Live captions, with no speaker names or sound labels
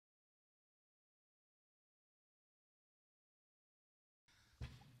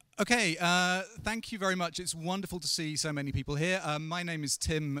Okay, thank you very much. It's wonderful to see so many people here. My name is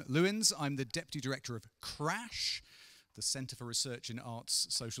Tim Lewins. I'm the Deputy Director of CRASH, the Centre for Research in Arts,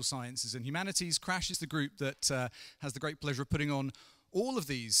 Social Sciences and Humanities. CRASH is the group that has the great pleasure of putting on all of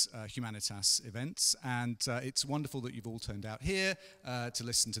these Humanitas events, and it's wonderful that you've all turned out here to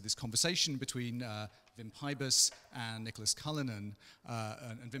listen to this conversation between Pijbes and Nicholas Cullinan.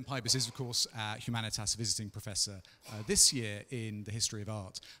 And Pijbes is, of course, Humanitas Visiting Professor this year in the history of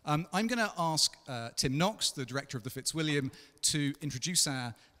art. I'm going to ask Tim Knox, the director of the Fitzwilliam, to introduce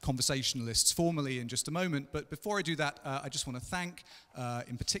our conversationalists formally in just a moment. But before I do that, I just want to thank,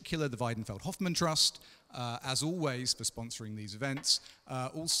 in particular, the Weidenfeld-Hoffmann Trust, as always, for sponsoring these events.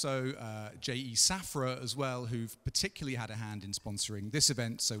 Also, J E Safra as well, who've particularly had a hand in sponsoring this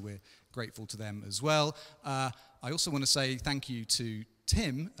event, so we're grateful to them as well. I also want to say thank you to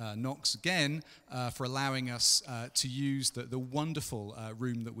Tim Knox again for allowing us to use the wonderful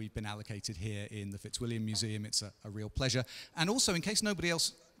room that we've been allocated here in the Fitzwilliam Museum. It's a real pleasure. And also, in case nobody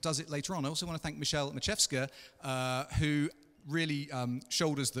else does it later on, I also want to thank Michelle Maciejewska, who really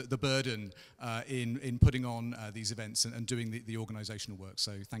shoulders the burden in putting on these events and doing the organisational work.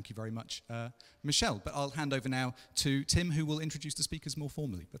 So thank you very much, Michelle. But I'll hand over now to Tim, who will introduce the speakers more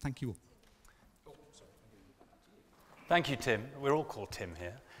formally. But thank you all. Thank you, Tim. We're all called Tim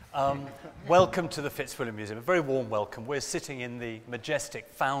here. Welcome to the Fitzwilliam Museum. A very warm welcome. We're sitting in the majestic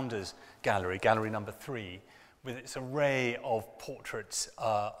Founders Gallery, Gallery number 3, with its array of portraits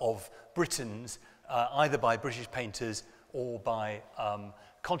of Britons, either by British painters or by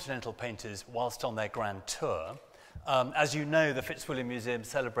continental painters whilst on their grand tour. As you know, the Fitzwilliam Museum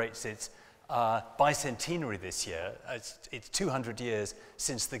celebrates its bicentenary this year. It's 200 years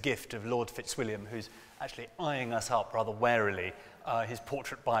since the gift of Lord Fitzwilliam, who's actually eyeing us up rather warily, his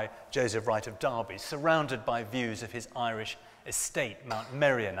portrait by Joseph Wright of Derby, surrounded by views of his Irish estate, Mount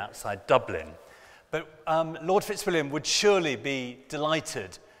Merion, outside Dublin. But Lord Fitzwilliam would surely be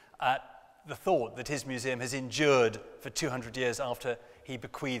delighted at the thought that his museum has endured for 200 years after he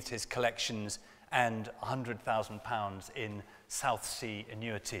bequeathed his collections and £100,000 in South Sea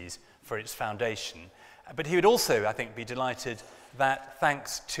annuities for its foundation. But he would also, I think, be delighted that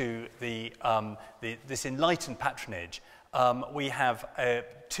thanks to this enlightened patronage, we have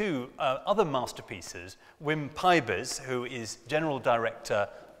two other masterpieces. Wim Pijbes, who is General Director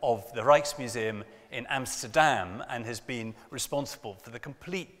of the Rijksmuseum in Amsterdam and has been responsible for the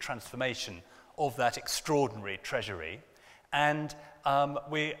complete transformation of that extraordinary treasury. And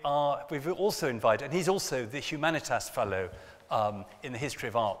we've also invited, and he's also the Humanitas Fellow in the History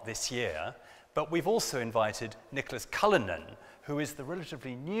of Art this year, but we've also invited Nicholas Cullinan, who is the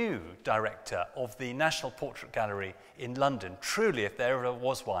relatively new director of the National Portrait Gallery in London, truly, if there ever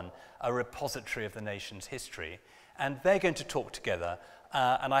was one, a repository of the nation's history. And they're going to talk together,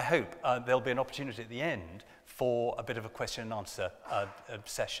 and I hope there'll be an opportunity at the end for a bit of a question and answer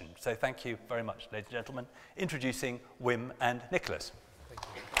session. So thank you very much, ladies and gentlemen. Introducing Wim and Nicholas. Thank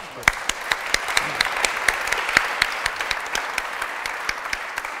you.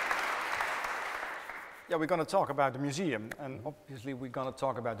 Yeah, we're going to talk about the museum, and obviously we're going to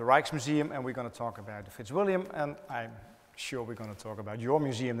talk about the Rijksmuseum, and we're going to talk about the Fitzwilliam, and I'm sure we're going to talk about your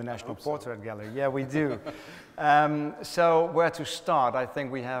museum, the National Portrait Gallery. Yeah, we do. So where to start? I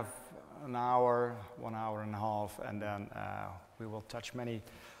think we have an hour, 1 hour and a half, and then we will touch many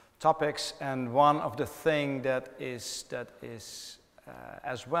topics. And one of the things that is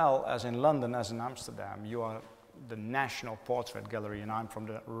as well as in London as in Amsterdam, you are the National Portrait Gallery, and I'm from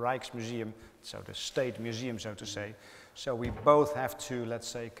the Rijksmuseum, so the state museum, so to say. So we both have to, let's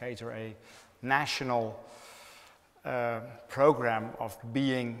say, cater a national program of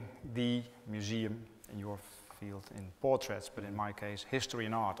being the museum in your field in portraits, but in my case, history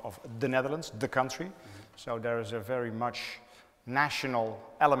and art of the Netherlands, the country. So there is a very much national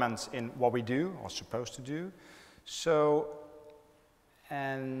element in what we do, or supposed to do. So,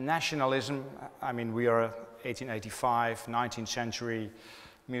 and nationalism, I mean, we are 1885, 19th century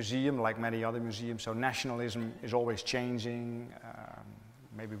museum, like many other museums, so nationalism is always changing.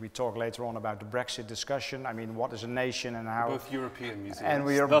 Maybe we talk later on about the Brexit discussion. I mean, what is a nation and how... Both European museums. And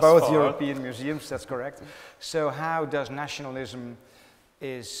we are both European museums, that's correct. So how does nationalism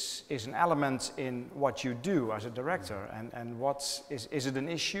is an element in what you do as a director? And is it an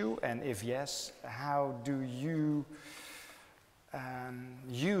issue? And if yes, how do you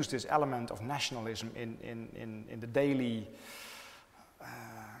use this element of nationalism in the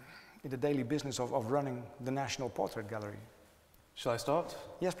daily business of running the National Portrait Gallery? Shall I start?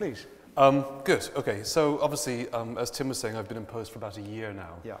 Yes, please. Good. Okay. So obviously, as Tim was saying, I've been in post for about a year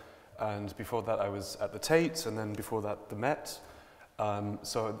now. Yeah. And before that, I was at the Tate, and then before that, the Met.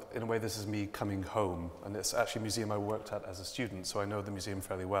 So in a way, this is me coming home, and it's actually a museum I worked at as a student, so I know the museum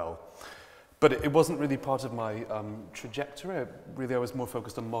fairly well. But it wasn't really part of my trajectory. Really, I was more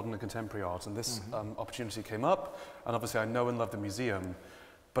focused on modern and contemporary art, and this opportunity came up, and obviously I know and love the museum,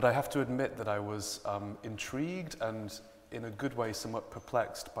 but I have to admit that I was intrigued and, in a good way, somewhat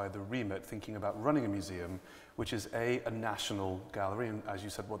perplexed by the remit, thinking about running a museum, which is a national gallery, and as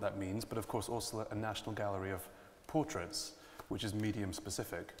you said, what that means, but of course also a national gallery of portraits, which is medium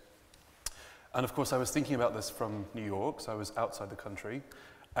specific. And of course I was thinking about this from New York, so I was outside the country,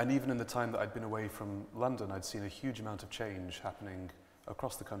 and even in the time that I'd been away from London, I'd seen a huge amount of change happening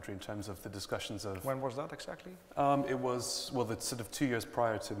across the country in terms of the discussions of... When was that exactly? It was, well, the sort of 2 years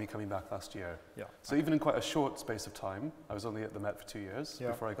prior to me coming back last year. Yeah. So even in quite a short space of time, I was only at the Met for 2 years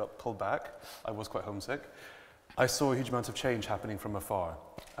before I got pulled back. I was quite homesick. I saw a huge amount of change happening from afar.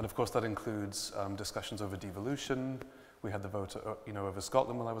 And of course that includes discussions over devolution. We had the vote over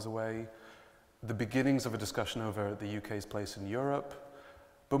Scotland while I was away. The beginnings of a discussion over the UK's place in Europe.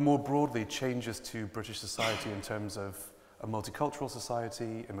 But more broadly, changes to British society in terms of a multicultural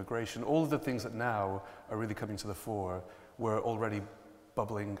society, immigration, all of the things that now are really coming to the fore were already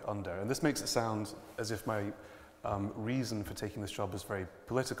bubbling under. And this makes it sound as if my reason for taking this job was very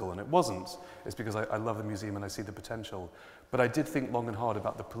political, and it wasn't. It's because I love the museum and I see the potential. But I did think long and hard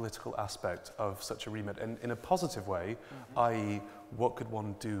about the political aspect of such a remit, and in a positive way, i.e., what could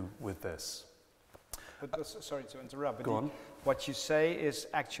one do with this? But sorry to interrupt, but Go on. What you say is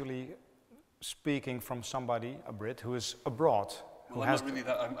actually speaking from somebody, a Brit, who is abroad. Well, I'm not really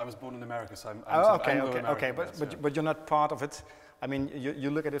that. I was born in America, so I'm okay, but you're not part of it. I mean,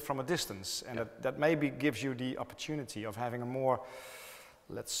 you look at it from a distance, and that maybe gives you the opportunity of having a more,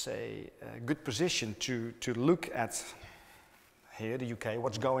 let's say, good position to look at here, the UK,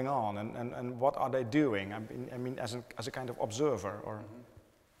 what's going on, and what are they doing? I mean, as a kind of observer, or...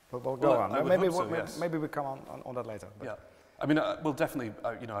 We'll go on. Maybe we'll come on that later. But. Yeah. I mean, well, definitely,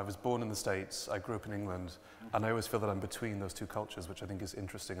 I was born in the States, I grew up in England, and I always feel that I'm between those two cultures, which I think is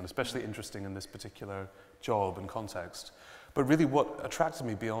interesting, and especially interesting in this particular job and context. But really what attracted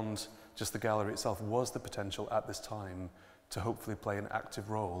me beyond just the gallery itself was the potential at this time to hopefully play an active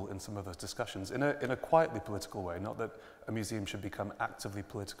role in some of those discussions, in a quietly political way, not that a museum should become actively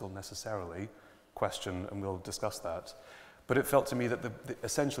political necessarily, question, and we'll discuss that. But it felt to me that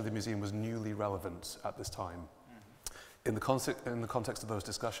essentially the museum was newly relevant at this time. In the context of those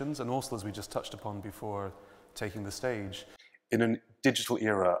discussions, and also as we just touched upon before taking the stage, in a digital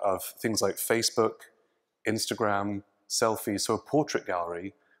era of things like Facebook, Instagram, selfies, so a portrait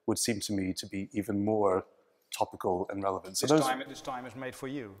gallery would seem to me to be even more topical and relevant. So this time is made for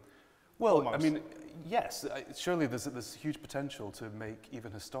you. Well, almost. I mean, yes, surely there's huge potential to make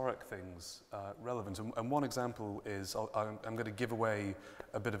even historic things relevant. And one example is, I'm going to give away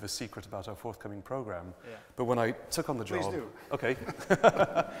a bit of a secret about our forthcoming program. Yeah. But when I took on the job... Please do. Okay.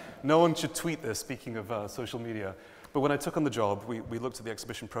 No one should tweet this, speaking of social media. But when I took on the job, we looked at the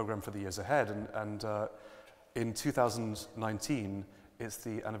exhibition program for the years ahead. And in 2019, it's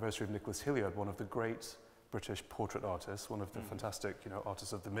the anniversary of Nicholas Hilliard, one of the great British portrait artists, one of the fantastic,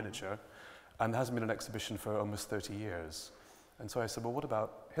 artists of the miniature, and there hasn't been an exhibition for almost 30 years. And so I said, well, what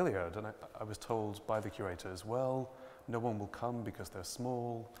about Hilliard? And I was told by the curators, well, no one will come because they're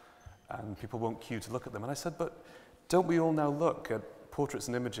small, and people won't queue to look at them. And I said, but don't we all now look at portraits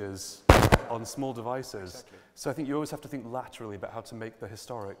and images on small devices? Exactly. So I think you always have to think laterally about how to make the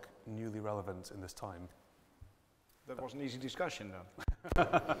historic newly relevant in this time. That was an easy discussion,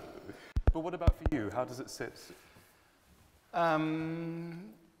 then. But what about for you? How does it sit?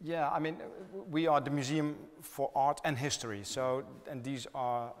 Yeah, I mean, we are the Museum for Art and History. So, and these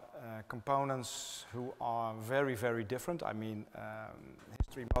are components who are very, very different. I mean,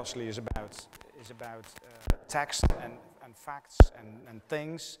 history mostly is about text and facts and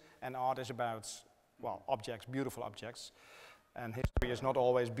things, and art is about, well, objects, beautiful objects. And history is not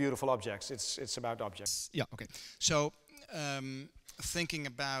always beautiful objects. It's about objects. Yeah. Okay. So. Thinking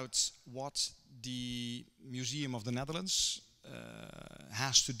about what the Museum of the Netherlands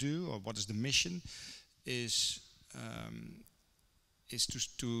has to do, or what is the mission, is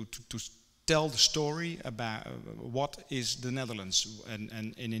to tell the story about what is the Netherlands,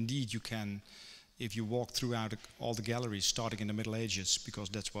 and indeed you can, if you walk throughout all the galleries, starting in the Middle Ages, because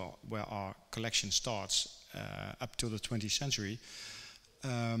that's where our collection starts up to the 20th century.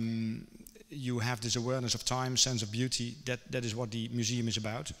 You have this awareness of time, sense of beauty. That is what the museum is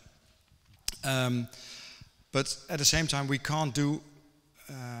about. But at the same time, we can't do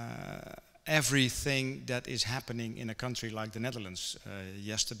everything that is happening in a country like the Netherlands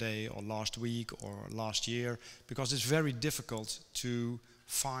yesterday or last week or last year, because it's very difficult to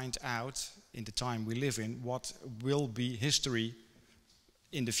find out in the time we live in what will be history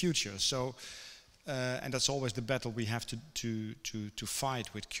in the future. So, and that's always the battle we have to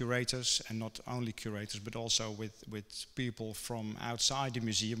fight with curators, and not only curators, but also with people from outside the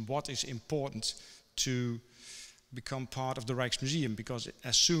museum. What is important to become part of the Rijksmuseum? Because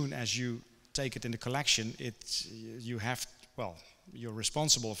as soon as you take it in the collection, you're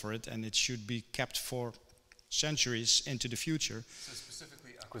responsible for it, and it should be kept for centuries into the future. So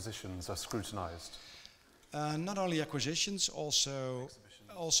specifically acquisitions are scrutinized? Not only acquisitions, also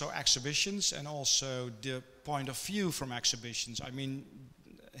exhibitions, and also the point of view from exhibitions. I mean,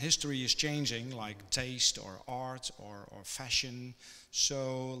 history is changing, like taste or art or fashion.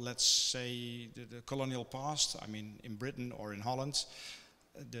 So let's say the colonial past, I mean in Britain or in Holland,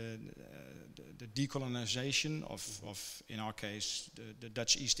 the decolonization of, in our case, the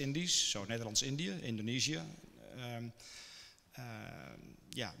Dutch East Indies, so Netherlands, India, Indonesia.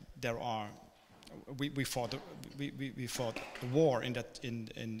 There are. We fought the war in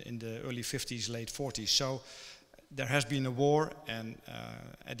the early 50s, late 40s. So there has been a war, and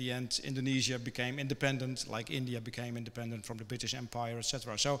at the end, Indonesia became independent, like India became independent from the British Empire,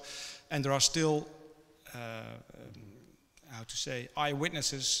 etc. So, and there are still, how to say,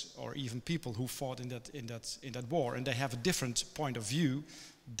 eyewitnesses or even people who fought in that war, and they have a different point of view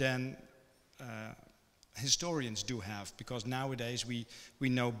than historians do have, because nowadays we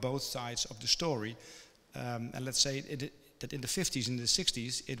know both sides of the story. And let's say that in the 50s and the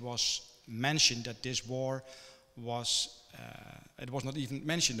 60s it was mentioned that this war was, it was not even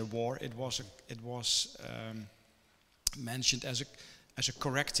mentioned a war, it was mentioned as a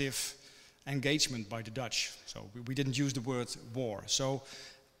corrective engagement by the Dutch. So we didn't use the word war. So,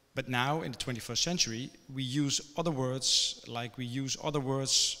 but now in the 21st century we use other words, like we use other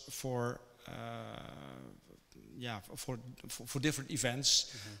words for different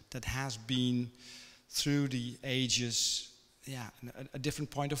events that has been through the ages, a different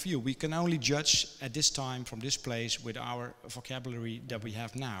point of view. We can only judge at this time from this place with our vocabulary that we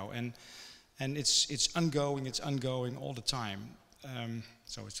have now, and it's ongoing all the time.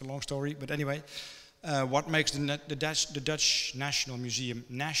 So it's a long story, but anyway, what makes the Dutch National Museum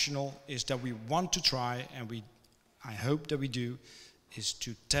national is that we want to try, and I hope that we do, is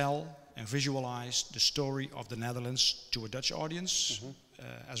to tell and visualize the story of the Netherlands to a Dutch audience,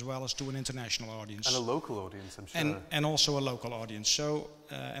 as well as to an international audience. And a local audience, I'm sure. And also a local audience. So,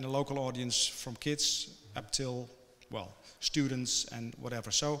 and a local audience from kids up till, well, students and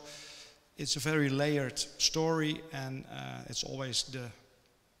whatever. So it's a very layered story, and it's always the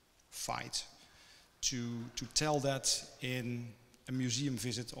fight to tell that in a museum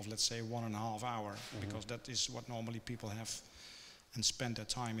visit of, let's say, 1.5 hours, because that is what normally people have and spend their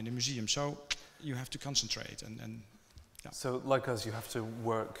time in the museum. So you have to concentrate and yeah. So like us, you have to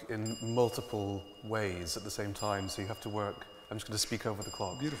work in multiple ways at the same time. So you have to work, I'm just going to speak over the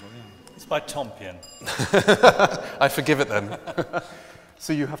clock. Beautiful, yeah. It's by Tompion. I forgive it then.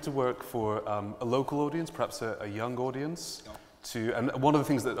 So you have to work for a local audience, perhaps a young audience. Yeah. And one of the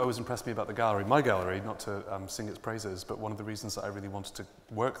things that always impressed me about the gallery, my gallery, not to sing its praises, but one of the reasons that I really wanted to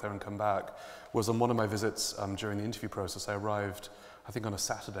work there and come back was on one of my visits during the interview process. I arrived, I think on a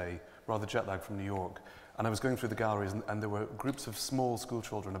Saturday, rather jet lagged from New York, and I was going through the galleries, and there were groups of small school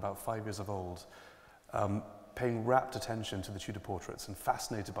children, about 5 years of old, paying rapt attention to the Tudor portraits and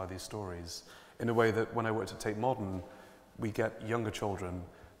fascinated by these stories in a way that when I worked at Tate Modern, we get younger children,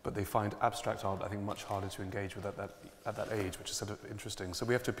 but they find abstract art, I think, much harder to engage with at that age, which is sort of interesting. So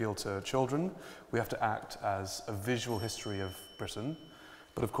we have to appeal to children, we have to act as a visual history of Britain,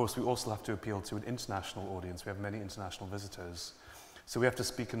 but of course we also have to appeal to an international audience. We have many international visitors. So we have to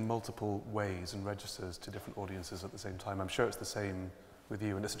speak in multiple ways and registers to different audiences at the same time. I'm sure it's the same with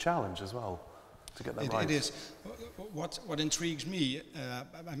you, and it's a challenge as well to get that right. It is. What intrigues me,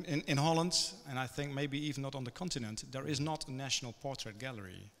 in Holland, and I think maybe even not on the continent, there is not a national portrait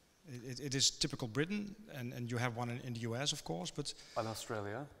gallery. It is typical Britain, and you have one in the US, of course, but... And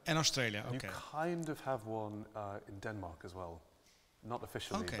Australia. And Australia, okay. You kind of have one in Denmark as well. Not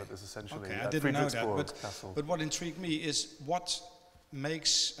officially, but there's essentially I didn't know that, Castle. But what intrigued me is what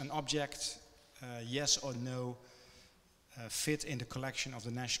makes an object, yes or no, fit in the collection of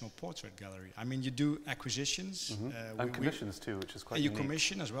the National Portrait Gallery. I mean, you do acquisitions. And commissions too, which is quite unique. You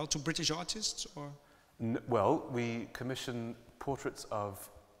commission as well to British artists, or? Well, we commission portraits of,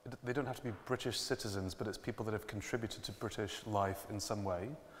 they don't have to be British citizens, but it's people that have contributed to British life in some way.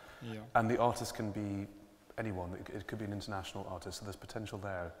 Yeah. And the artist can be anyone. It could be an international artist, so there's potential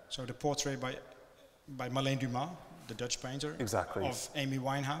there. So the portrait by Marlene Dumas, the Dutch painter, exactly, of Amy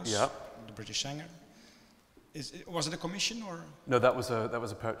Winehouse, yeah, the British singer. Was it a commission or? No, that was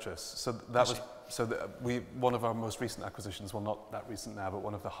a purchase. So that was one of our most recent acquisitions. Well, not that recent now, but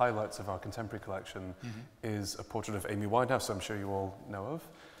one of the highlights of our contemporary collection is a portrait of Amy Winehouse, I'm sure you all know of,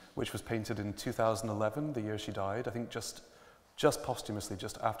 which was painted in 2011, the year she died. I think just posthumously,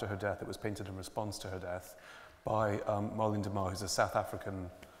 just after her death. It was painted in response to her death by Marlene Dumas, who's a South African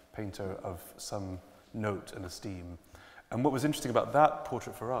painter of some note and esteem. And what was interesting about that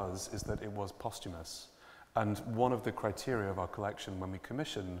portrait for us is that it was posthumous. And one of the criteria of our collection when we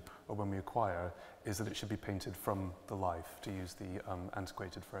commission or when we acquire is that it should be painted from the life, to use the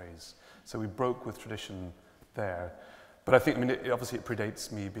antiquated phrase. So we broke with tradition there. But I think, obviously it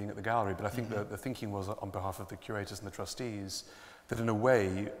predates me being at the gallery, but I think the thinking was on behalf of the curators and the trustees that in a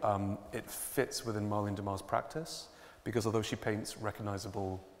way it fits within Marlene Dumas' practice, because although she paints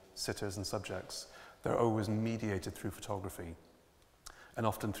recognizable sitters and subjects, they're always mediated through photography, and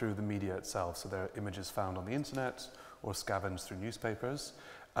often through the media itself. So they're images found on the internet or scavenged through newspapers.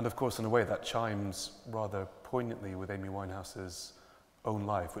 And of course, in a way, that chimes rather poignantly with Amy Winehouse's own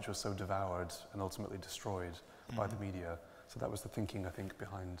life, which was so devoured and ultimately destroyed by the media. So that was the thinking, I think,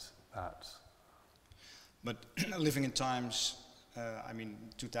 behind that. But living in times,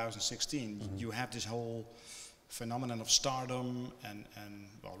 2016, you have this whole phenomenon of stardom and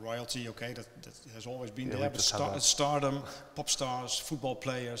well, royalty, okay, that has always been there, but stardom, pop stars, football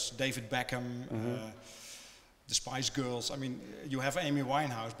players, David Beckham, the Spice Girls. I mean, you have Amy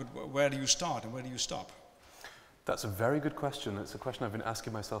Winehouse, but where do you start and where do you stop? That's a very good question. It's a question I've been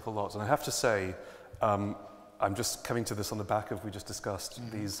asking myself a lot. And I have to say, I'm just coming to this on the back of, we just discussed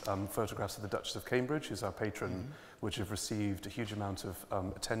these photographs of the Duchess of Cambridge, who's our patron, which have received a huge amount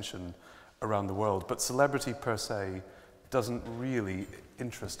of attention around the world. But celebrity per se doesn't really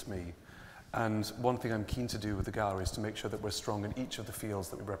interest me. And one thing I'm keen to do with the gallery is to make sure that we're strong in each of the fields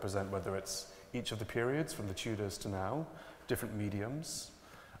that we represent, whether it's each of the periods from the Tudors to now, different mediums,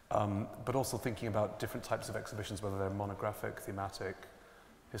 but also thinking about different types of exhibitions, whether they're monographic, thematic,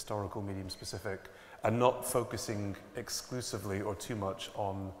 historical, medium specific, and not focusing exclusively or too much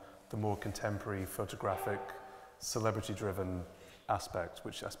on the more contemporary, photographic, celebrity-driven aspect,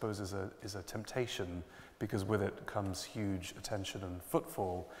 which I suppose is a temptation, because with it comes huge attention and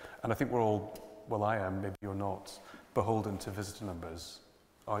footfall. And I think we're all, well, I am, maybe you're not, beholden to visitor numbers.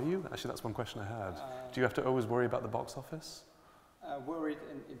 Are you? Actually, that's one question I had. Do you have to always worry about the box office? Worried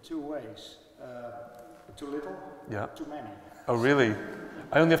in two ways. Too little, yeah. Too many. Oh, really?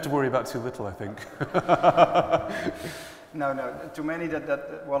 I only have to worry about too little, I think. No, too many.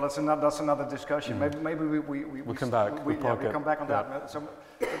 Well, that's another discussion. Maybe we'll come back. We come back on that. So,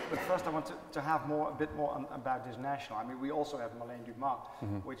 but first, I want to have a bit more about this national. I mean, we also have Marlene Dumas,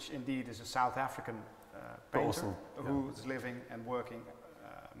 which indeed is a South African painter also, who's living and working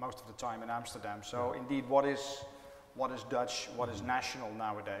most of the time in Amsterdam. So, indeed, what is Dutch? What is national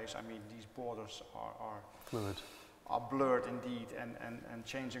nowadays? I mean, these borders are fluid. Are blurred indeed and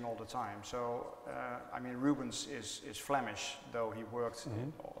changing all the time. So, I mean, Rubens is Flemish, though he worked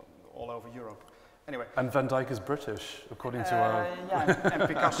all over Europe. Anyway. And Van Dyck is British, according to our and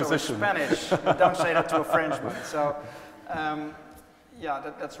Picasso is Spanish. Don't say that to a Frenchman. So,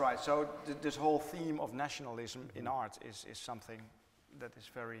 that's right. So this whole theme of nationalism in art is something that is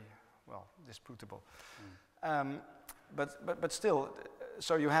very, well, disputable. But still,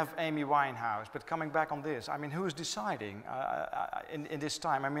 so you have Amy Winehouse, but coming back on this, I mean, who is deciding in this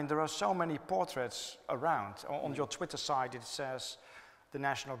time? I mean, there are so many portraits around. On your Twitter site, it says the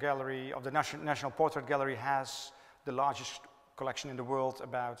National Gallery, of the National Portrait Gallery has the largest collection in the world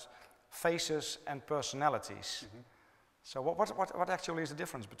about faces and personalities. So what actually is the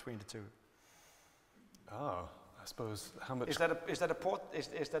difference between the two? Oh, I suppose how much... Is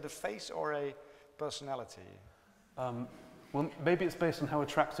that a face or a personality? Well, maybe it's based on how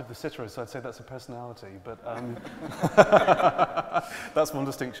attractive the sitter is, so I'd say that's a personality, but that's one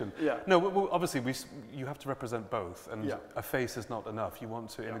distinction. Yeah. No, well, obviously you have to represent both, and a face is not enough. You want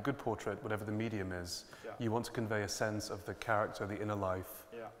to, in a good portrait, whatever the medium is, you want to convey a sense of the character, the inner life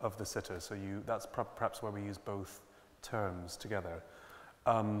of the sitter, so that's perhaps where we use both terms together.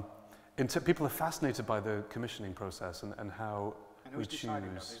 People are fascinated by the commissioning process and how we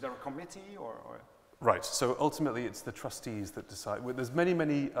choose. Is there a committee or? Right, so ultimately it's the trustees that decide. Well, there's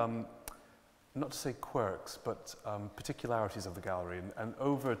many, not to say quirks, but particularities of the gallery, and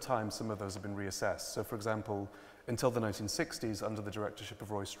over time some of those have been reassessed. So for example, until the 1960s, under the directorship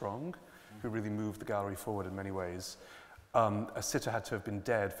of Roy Strong, who really moved the gallery forward in many ways, a sitter had to have been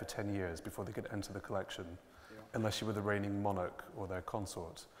dead for 10 years before they could enter the collection. unless you were the reigning monarch or their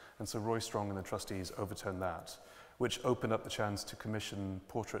consort. And so Roy Strong and the trustees overturned that, which opened up the chance to commission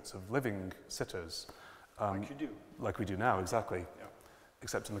portraits of living sitters. Like you do. Like we do now, exactly. Yeah.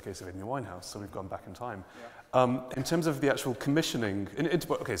 Except in the case of Amy Winehouse, so we've gone back in time. Yeah. In terms of the actual commissioning,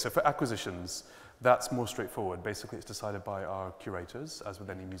 okay, so for acquisitions, that's more straightforward. Basically, it's decided by our curators, as with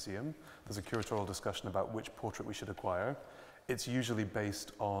any museum. There's a curatorial discussion about which portrait we should acquire. It's usually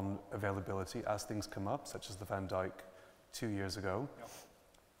based on availability as things come up, such as the Van Dyck 2 years ago. Yep.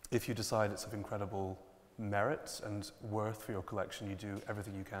 If you decide it's of incredible merit and worth for your collection, you do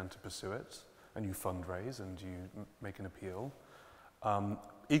everything you can to pursue it, and you fundraise and you make an appeal.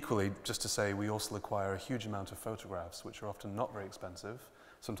 Equally, just to say, we also acquire a huge amount of photographs, which are often not very expensive.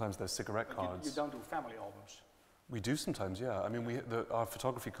 Sometimes they're cigarette cards. You don't do family albums? We do sometimes, yeah. I mean, our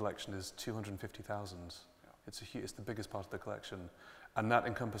photography collection is 250,000. Yeah. It's the biggest part of the collection. And that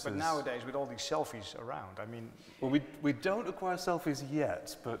encompasses... But nowadays, with all these selfies around, I mean... Well, we don't acquire selfies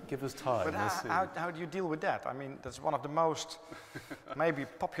yet, but give us time. But how do you deal with that? I mean, that's one of the most maybe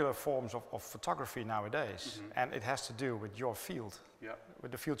popular forms of photography nowadays. Mm-hmm. And it has to do with your field, yeah,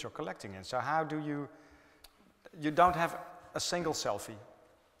 with the field you're collecting in. So how do you... You don't have a single selfie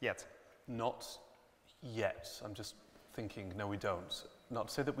yet? Not yet. I'm just thinking, no, we don't. Not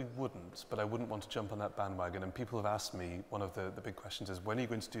to say that we wouldn't, but I wouldn't want to jump on that bandwagon. And people have asked me, one of the big questions is, when are you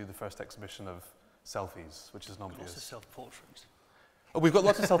going to do the first exhibition of selfies, which is an obvious. Lots of self-portraits. Oh, we've got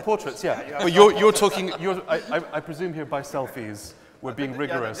lots of self-portraits, yeah. But you're talking, I presume here by selfies, we're being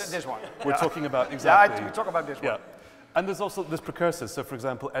rigorous. Yeah, this one. We're talking about, exactly. Yeah, we talk about this one. Yeah. And there's precursors. So for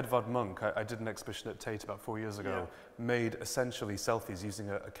example, Edvard Munch, I did an exhibition at Tate about 4 years ago, made essentially selfies using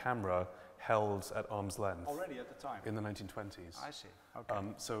a camera held at arm's length. Already at the time? In the 1920s. I see, okay.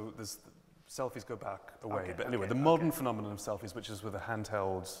 So selfies go back away. Okay, but anyway, the modern phenomenon of selfies, which is with a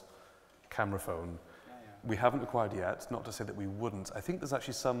handheld camera phone, we haven't acquired yet, not to say that we wouldn't. I think there's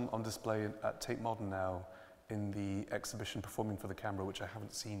actually some on display at Tate Modern now in the exhibition Performing for the Camera, which I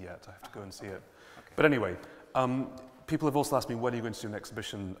haven't seen yet. I have to go and see it. Okay. But anyway, people have also asked me, when are you going to do an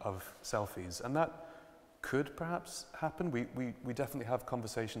exhibition of selfies? And that could perhaps happen. We definitely have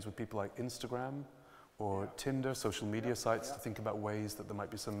conversations with people like Instagram or Tinder, social media sites, to think about ways that there might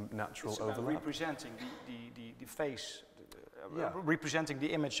be some natural overlap. Representing the face, representing the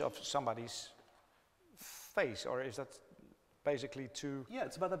image of somebody's face, or is that basically too... Yeah,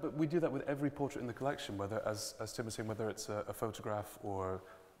 it's about that, but we do that with every portrait in the collection, whether, as Tim was saying, whether it's a photograph or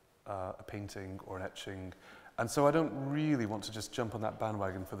a painting or an etching. And so I don't really want to just jump on that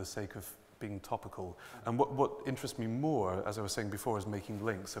bandwagon for the sake of being topical. And what interests me more, as I was saying before, is making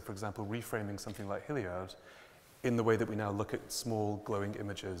links. So for example, reframing something like Hilliard in the way that we now look at small glowing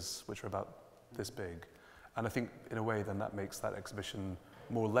images, which are about this big. And I think in a way then that makes that exhibition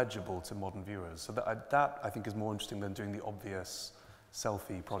more legible to modern viewers. So that I think is more interesting than doing the obvious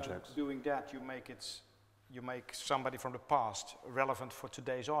selfie project. So doing that, you make somebody from the past relevant for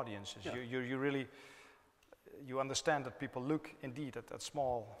today's audiences. Yeah. You really... You understand that people look indeed at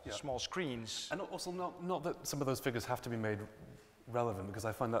small screens. And also not that some of those figures have to be made relevant, because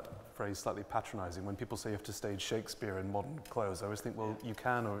I find that phrase slightly patronizing. When people say you have to stage Shakespeare in modern clothes, I always think, well, you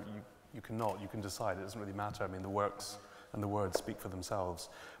can or you cannot, you can decide, it doesn't really matter. I mean, the works and the words speak for themselves.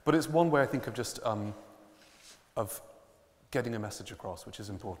 But it's one way I think of just, of getting a message across, which is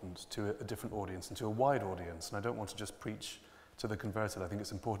important to a different audience and to a wide audience. And I don't want to just preach to the converted. I think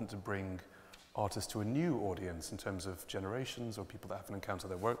it's important to bring artists to a new audience in terms of generations or people that haven't encountered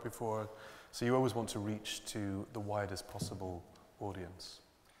their work before. So you always want to reach to the widest possible audience.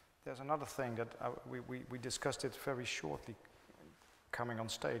 There's another thing that we discussed it very shortly coming on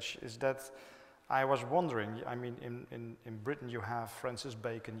stage, is that I was wondering, I mean, in Britain you have Francis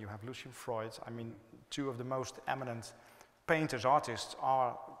Bacon, you have Lucian Freud. I mean, two of the most eminent painters, artists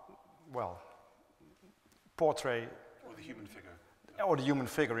are, well, portrait... Or the human figure. Or the human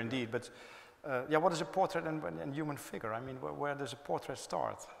figure, indeed, but what is a portrait and human figure? I mean, where does a portrait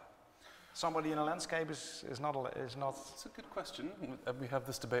start? Somebody in a landscape is not... It's a good question. We have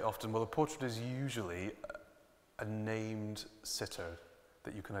this debate often. Well, a portrait is usually a named sitter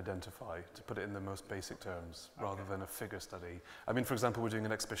that you can identify, to put it in the most basic terms, rather than a figure study. I mean, for example, we're doing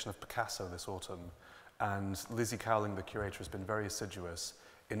an exhibition of Picasso this autumn, and Lizzie Cowling, the curator, has been very assiduous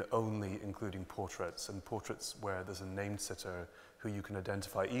in only including portraits, and portraits where there's a named sitter who you can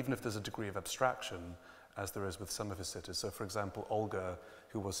identify, even if there's a degree of abstraction, as there is with some of his sitters. So for example, Olga,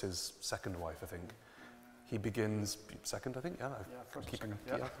 who was his second wife, I think, he begins, second, I think? Yeah,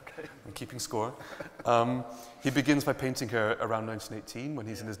 I'm keeping score. He begins by painting her around 1918, when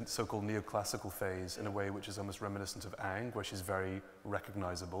he's in his so-called neoclassical phase, in a way which is almost reminiscent of Ingres, where she's very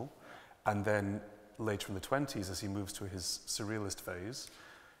recognizable. And then later in the 20s, as he moves to his surrealist phase,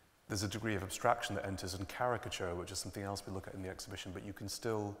 there's a degree of abstraction that enters, and caricature, which is something else we look at in the exhibition, but you can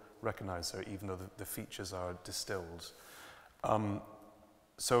still recognize her even though the features are distilled.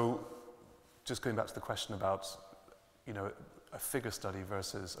 So just going back to the question about, you know, a figure study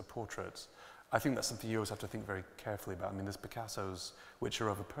versus a portrait, I think that's something you always have to think very carefully about. I mean, there's Picasso's which are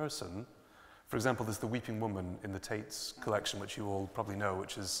of a person. For example, there's the Weeping Woman in the Tate's collection, which you all probably know,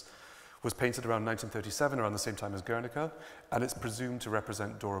 which was painted around 1937, around the same time as Guernica, and it's presumed to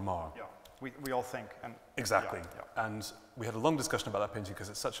represent Dora Maar. Yeah, we all think. And exactly. Yeah. And we had a long discussion about that painting because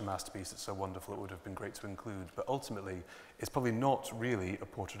it's such a masterpiece, it's so wonderful, it would have been great to include. But ultimately, it's probably not really a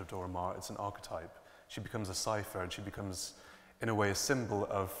portrait of Dora Maar, it's an archetype. She becomes a cipher, and she becomes, in a way, a symbol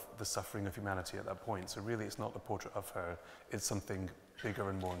of the suffering of humanity at that point. So really, it's not a portrait of her, it's something bigger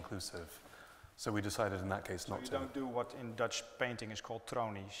and more inclusive. So we decided in that case not to. So you don't do what in Dutch painting is called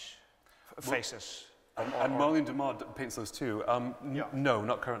tronies, faces. And Marlene de Maar paints those too. No,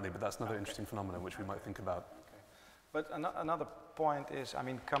 not currently, but that's another interesting phenomenon which we might think about. Okay. But another point is, I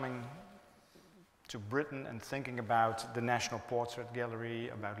mean, coming to Britain and thinking about the National Portrait Gallery,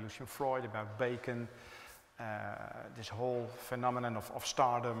 about Lucian Freud, about Bacon, this whole phenomenon of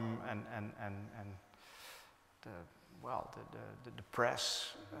stardom and the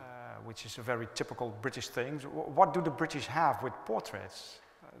press, which is a very typical British thing. What do the British have with portraits?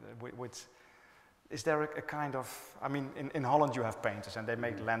 Is there a kind of, I mean, in Holland you have painters and they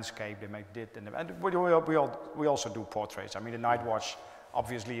make landscape, they make dit, and we also do portraits. I mean, the Night Watch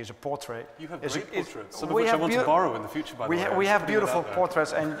obviously is a portrait. You have great portraits, some of which I want to borrow in the future, by the way. We have beautiful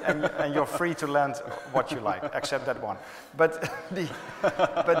portraits, and you're free to lend what you like, except that one. But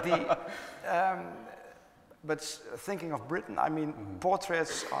thinking of Britain, I mean,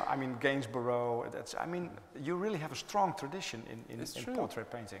 portraits, I mean, Gainsborough, I mean, you really have a strong tradition in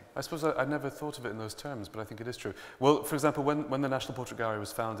portrait painting. I suppose I never thought of it in those terms, but I think it is true. Well, for example, when the National Portrait Gallery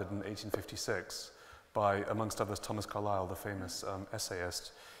was founded in 1856 by, amongst others, Thomas Carlyle, the famous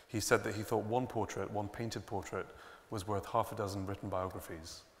essayist, he said that he thought one painted portrait, was worth half a dozen written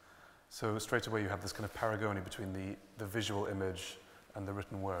biographies. So straight away you have this kind of paragony between the visual image and the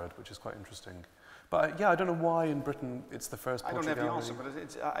written word, which is quite interesting. But yeah, I don't know why in Britain it's the first portrait gallery. I don't have the answer,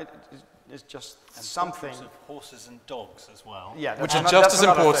 but it's just and something. Of horses and dogs as well. Yeah, which are just as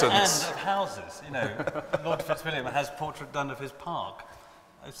important. And of houses, you know. Lord Fitzwilliam has portrait done of his park.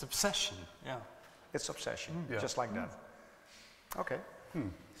 It's obsession, yeah. It's obsession, just like that. Okay.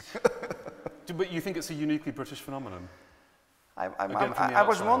 But you think it's a uniquely British phenomenon? I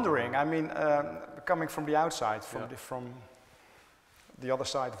was wondering, I mean, coming from the outside, from the other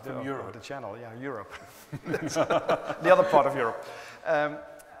side of the channel, Europe. The other part of Europe.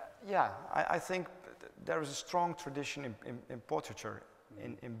 I think there is a strong tradition in portraiture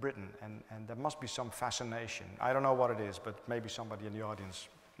in Britain, and there must be some fascination. I don't know what it is, but maybe somebody in the audience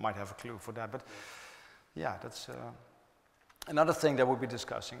might have a clue for that. But yeah, that's another thing that we'll be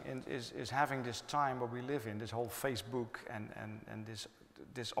discussing is having this time where we live in, this whole Facebook and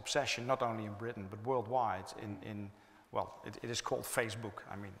this obsession, not only in Britain, but worldwide well, it is called Facebook,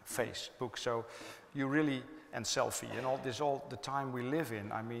 I mean, Facebook. So you really, and selfie, and all the time we live in,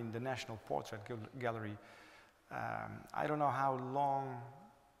 I mean, the National Portrait Gallery, I don't know how long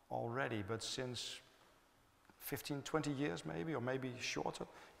already, but since 15, 20 years maybe, or maybe shorter,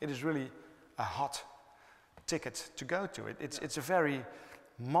 it is really a hot ticket to go to. It's a very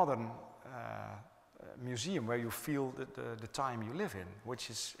modern museum where you feel the time you live in, which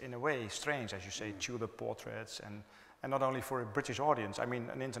is in a way strange, as you say, Tudor portraits, and not only for a British audience, I mean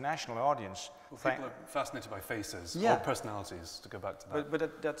an international audience. Well, people are fascinated by faces, or personalities, to go back to that.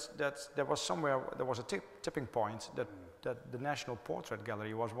 But there was a tipping point that the National Portrait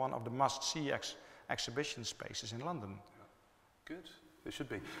Gallery was one of the must-see exhibition spaces in London. Yeah. Good. It should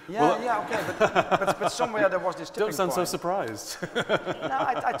be. Okay, but somewhere there was this tipping point. Don't sound so surprised. No,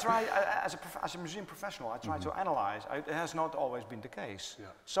 I try, as a museum professional, I try to analyze. It has not always been the case. Yeah.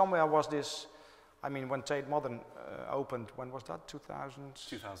 Somewhere was this, I mean, when Tate Modern opened, when was that, 2000?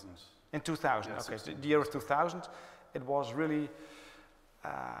 2000. In 2000, okay, the year of 2000, it was really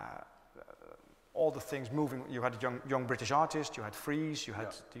all the things moving. You had a young British artist, you had Frieze, you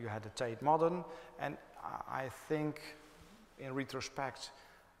had the Tate Modern, and I think, in retrospect,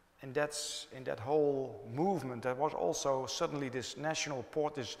 in that whole movement, there was also suddenly this national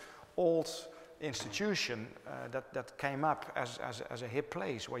this old institution that came up as a hip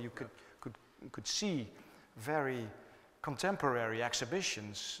place where you could see very contemporary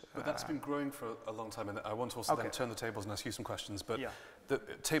exhibitions. But that's been growing for a long time, and I want to also then turn the tables and ask you some questions. But the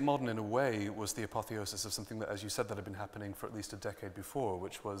Tate Modern, in a way, was the apotheosis of something that, as you said, that had been happening for at least a decade before,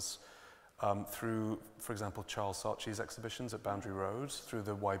 which was through, for example, Charles Saatchi's exhibitions at Boundary Road, through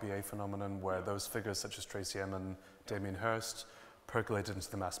the YBA phenomenon where those figures such as Tracy Emin, Damien Hirst percolated into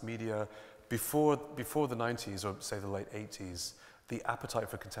the mass media. Before the 90s, or say the late 80s, the appetite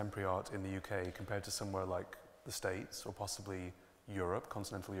for contemporary art in the UK compared to somewhere like the States or possibly Europe,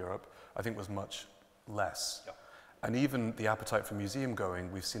 continental Europe, I think was much less. Yeah. And even the appetite for museum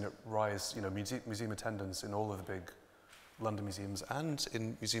going, we've seen it rise, you know, museum attendance in all of the big London museums and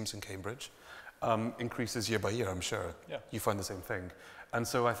in museums in Cambridge increases year by year, I'm sure. Yeah. You find the same thing. And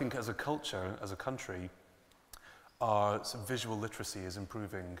so I think as a culture, as a country, our sort of visual literacy is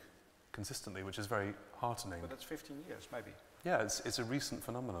improving consistently, which is very heartening. But that's 15 years, maybe. Yeah, it's a recent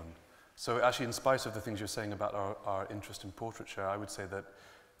phenomenon. So actually, in spite of the things you're saying about our interest in portraiture, I would say that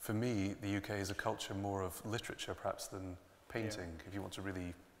for me, the UK is a culture more of literature perhaps than painting, if you want to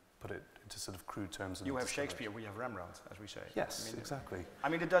really put it into sort of crude terms. You have Shakespeare, we have Rembrandt, as we say. Yes, I mean, exactly. I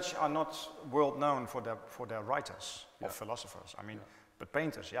mean, the Dutch are not world known for their writers or philosophers. I mean, but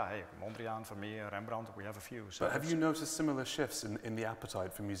painters, yeah, hey, Mondrian, Vermeer, Rembrandt, we have a few. So but have you noticed similar shifts in the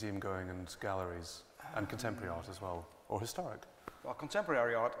appetite for museum going and galleries and contemporary art as well, or historic? Well,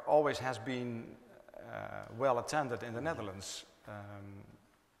 contemporary art always has been well attended in the Netherlands,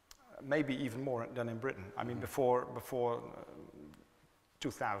 maybe even more than in Britain. I mean, before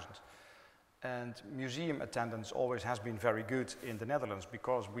 2000. And museum attendance always has been very good in the Netherlands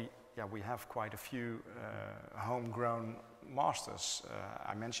because we have quite a few homegrown masters.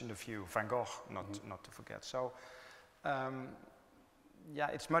 I mentioned a few, Van Gogh, not to forget. So, yeah,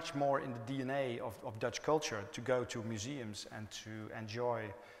 it's much more in the DNA of Dutch culture to go to museums and to enjoy,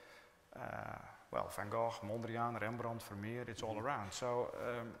 well, Van Gogh, Mondrian, Rembrandt, Vermeer, it's all around. So,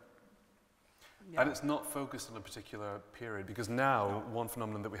 and it's not focused on a particular period, because now one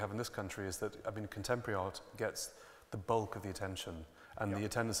phenomenon that we have in this country is that, I mean, contemporary art gets the bulk of the attention, and the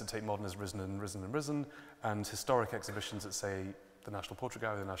attendance at Tate Modern has risen and risen and risen, and historic exhibitions at, say, the National Portrait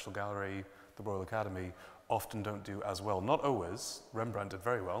Gallery, the National Gallery, the Royal Academy, often don't do as well. Not always. Rembrandt did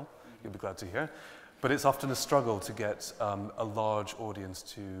very well, you'll be glad to hear, but it's often a struggle to get a large audience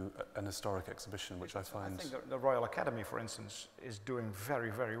to an historic exhibition, which I find... I think the Royal Academy, for instance, is doing very,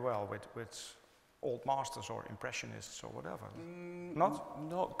 very well with old masters or impressionists or whatever.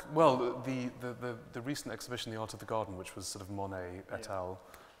 Not well. The recent exhibition, The Art of the Garden, which was sort of Monet et al.,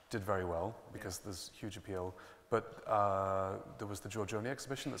 did very well because there's huge appeal. But there was the Giorgione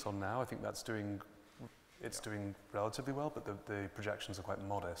exhibition that's on now. I think that's doing relatively well, but the projections are quite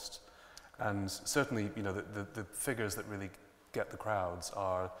modest. And certainly, you know, the figures that really get the crowds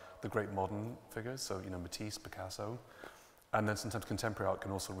are the great modern figures. So, you know, Matisse, Picasso. And then sometimes contemporary art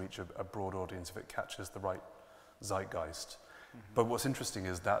can also reach a broad audience if it catches the right zeitgeist. But what's interesting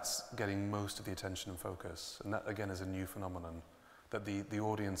is that's getting most of the attention and focus. And that, again, is a new phenomenon, that the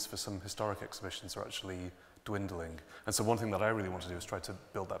audience for some historic exhibitions are actually dwindling. And so one thing that I really want to do is try to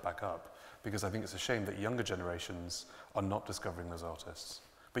build that back up, because I think it's a shame that younger generations are not discovering those artists.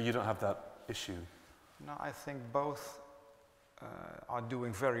 But you don't have that issue. No, I think both are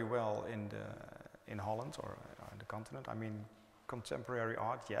doing very well in Holland or the continent. I mean, contemporary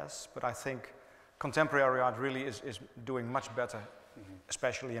art, yes, but I think contemporary art really is doing much better,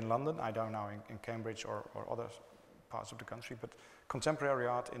 especially in London. I don't know in Cambridge or other parts of the country, but contemporary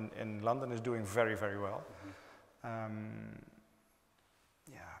art in London is doing very, very well.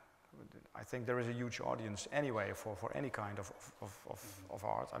 Yeah, I think there is a huge audience anyway for any kind of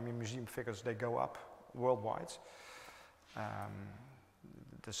art. I mean, museum figures, they go up worldwide.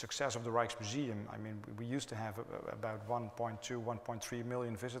 The success of the Rijksmuseum, I mean, we used to have about 1.2, 1.3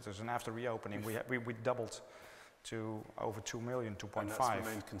 million visitors, and after reopening, we doubled to over 2 million, 2.5. And that's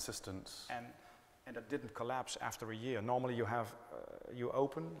remained consistent. And that didn't collapse after a year. Normally you have, you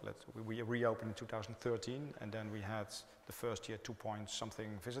open, we reopened in 2013, and then we had the first year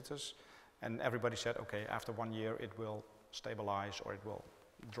 2-point-something visitors, and everybody said, okay, after 1 year it will stabilize or it will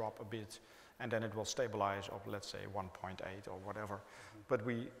drop a bit, and then it will stabilize of, let's say, 1.8 or whatever. But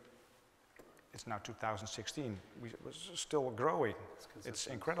it's now 2016, we're still growing. It's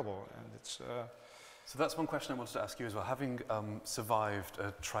incredible, and it's... So that's one question I wanted to ask you as well. Having survived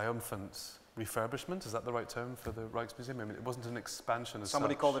a triumphant refurbishment, is that the right term for the Rijksmuseum? I mean, it wasn't an expansion as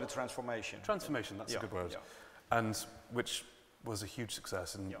Somebody such. called it a transformation. Transformation, that's a good word. Yeah. And which was a huge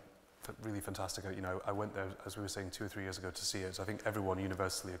success and really fantastic. You know, I went there, as we were saying, 2 or 3 years ago to see it. I think everyone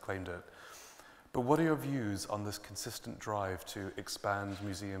universally acclaimed it. But what are your views on this consistent drive to expand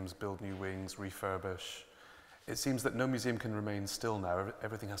museums, build new wings, refurbish? It seems that no museum can remain still now.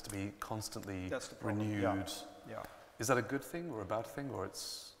 Everything has to be constantly renewed. Yeah. Is that a good thing or a bad thing, or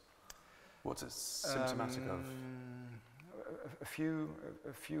what's it symptomatic of? a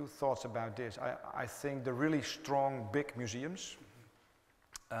few thoughts about this. I think the really strong, big museums.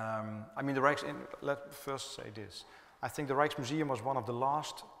 I mean, let's first say this. I think the Rijksmuseum was one of the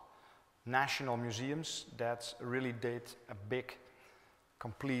last national museums that really did a big,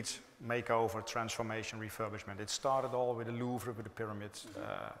 complete makeover, transformation, refurbishment. It started all with the Louvre, with the pyramids.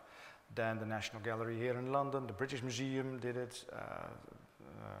 Then the National Gallery here in London, the British Museum did it.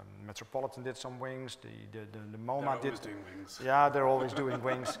 Metropolitan did some wings. The MoMA they're did. Always doing wings. Yeah, they're always doing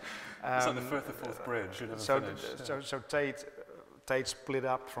wings. It's like the Firth of Forth Bridge. You never finish. So Tate split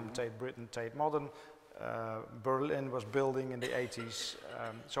up from Tate Britain, Tate Modern. Berlin was building in the 80s.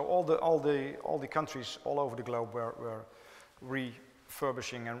 So all the countries all over the globe were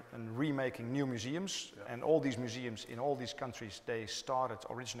refurbishing and remaking new museums. Yeah. And all these museums in all these countries, they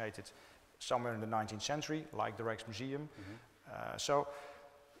originated somewhere in the 19th century, like the Rijksmuseum. So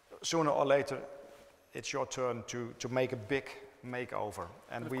sooner or later, it's your turn to make a big makeover.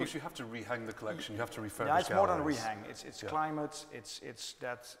 And of course, you have to rehang the collection. You have to refurbish. Yeah, it's more than galleries. rehang. It's climate. It's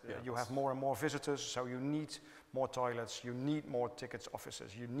that you have more and more visitors, so you need more toilets. You need more tickets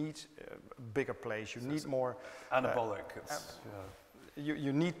offices. You need a bigger place. You need more anabolic.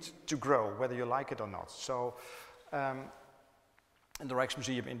 You need to grow, whether you like it or not. So, and the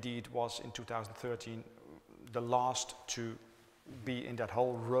Rijksmuseum indeed was in 2013 the last to be in that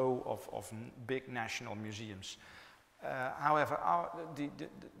whole row of big national museums. However,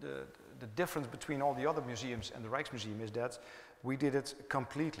 the difference between all the other museums and the Rijksmuseum is that we did it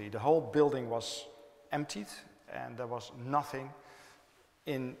completely. The whole building was emptied and there was nothing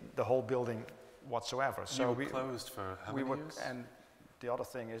in the whole building whatsoever. So we were closed for how many years? And the other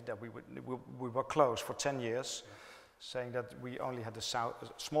thing is that we were closed for 10 years, saying that we only had a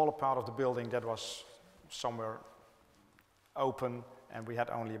smaller part of the building that was somewhere open, and we had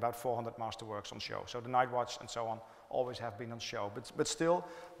only about 400 masterworks on show. So the Night Watch and so on always have been on show. But still,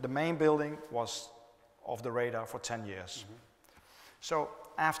 the main building was off the radar for 10 years. So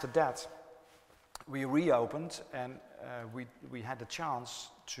after that, we reopened, and we had the chance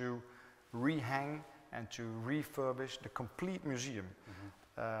to rehang and to refurbish the complete museum.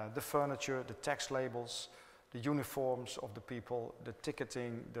 The furniture, the text labels, the uniforms of the people, the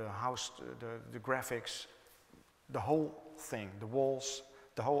ticketing, the house, the graphics, the whole thing, the walls,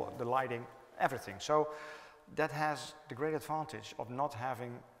 the lighting, everything. So that has the great advantage of not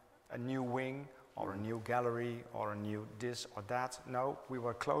having a new wing or a new gallery or a new this or that. No, we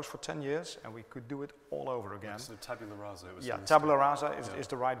were closed for 10 years and we could do it all over again. So tabula rasa. Yeah, tabula rasa is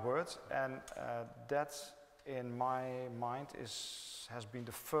the right word, and that, in my mind, has been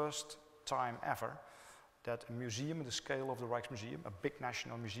the first time ever that a museum in the scale of the Rijksmuseum, a big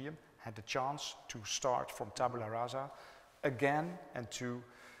national museum, had the chance to start from tabula rasa again and to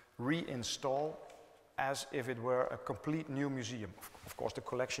reinstall as if it were a complete new museum. Of course, the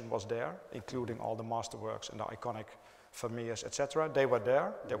collection was there, including all the masterworks and the iconic Vermeers, etc. They were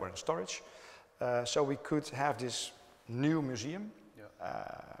there, they were in storage. So we could have this new museum,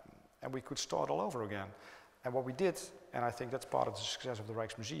 and we could start all over again. And what we did, and I think that's part of the success of the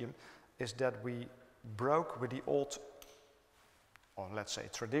Rijksmuseum, is that we broke with the old, or let's say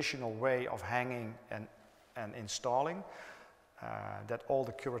traditional way of hanging and installing, that all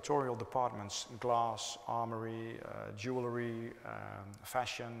the curatorial departments, glass, armory, jewelry,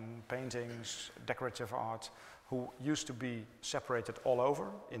 fashion, paintings, decorative art, who used to be separated all over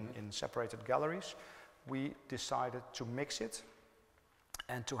in separated galleries, we decided to mix it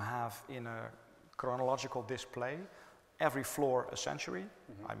and to have in a chronological display every floor a century.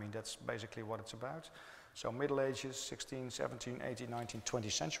 I mean, that's basically what it's about. So Middle Ages, 16th, 17th, 18th, 19th,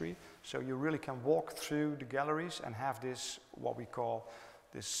 20th century. So you really can walk through the galleries and have this, what we call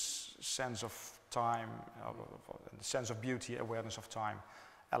this sense of time, sense of beauty, awareness of time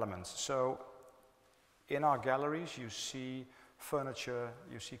elements. So in our galleries you see furniture,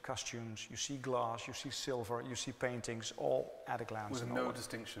 you see costumes, you see glass, you see silver, you see paintings, all at a glance. With no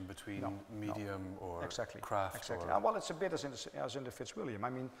distinction between medium or craft? Exactly. Well, it's a bit as in the Fitzwilliam. I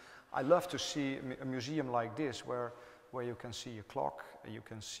mean, I love to see a museum like this where you can see a clock, you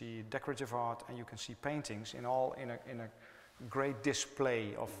can see decorative art, and you can see paintings in a great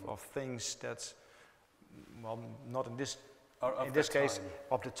display of things that, well, not in this case,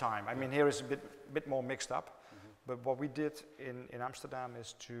 of the time. I mean, here is a bit more mixed up. But what we did in Amsterdam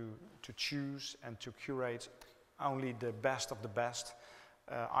is to choose and to curate only the best of the best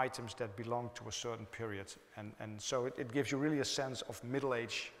items that belong to a certain period. And so it gives you really a sense of Middle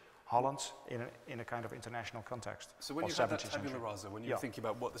Age Holland in a kind of international context. So when you had that tabula rasa, when you were thinking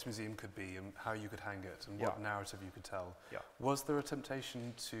about what this museum could be and how you could hang it and what narrative you could tell, was there a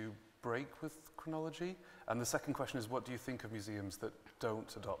temptation to break with chronology? And the second question is, what do you think of museums that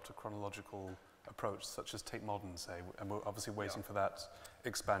don't adopt a chronological approach, such as Tate Modern, say, and we're obviously waiting for that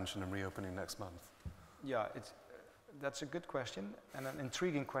expansion and reopening next month? Yeah, that's a good question and an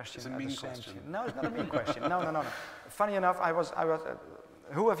intriguing question. It's a mean question. No, it's not a mean question. No. Funny enough,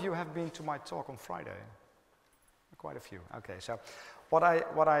 who of you have been to my talk on Friday? Quite a few. Okay, so what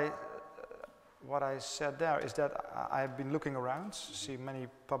I said there is that I've been looking around, see many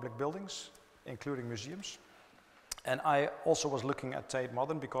public buildings, including museums, and I also was looking at Tate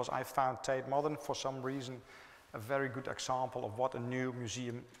Modern because I found Tate Modern, for some reason, a very good example of what a new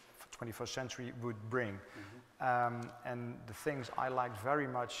museum for 21st century would bring. And the things I liked very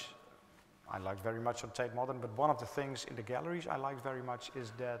much on Tate Modern, but one of the things in the galleries I liked very much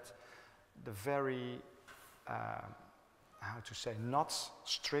is that the very, how to say, not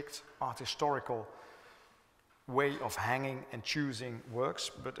strict art historical way of hanging and choosing works,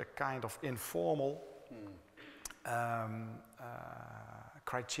 but a kind of informal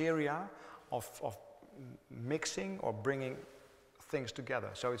criteria of mixing or bringing things together.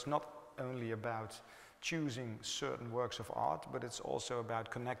 So it's not only about choosing certain works of art, but it's also about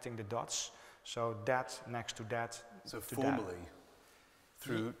connecting the dots. So that next to that. So formally,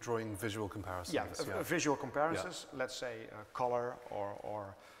 through drawing visual comparisons. Yeah, visual comparisons. Yeah. Let's say color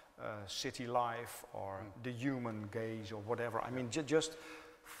or city life or the human gaze or whatever. I mean, just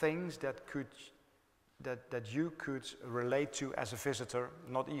things that you could relate to as a visitor,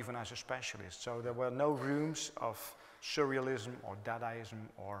 not even as a specialist. So there were no rooms of surrealism or Dadaism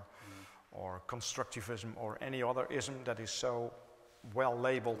or constructivism or any other ism that is so well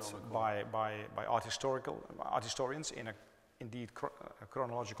labeled by art historians in a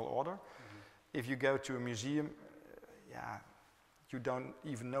chronological order. If you go to a museum, you don't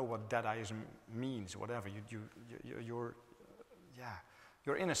even know what Dadaism means, whatever.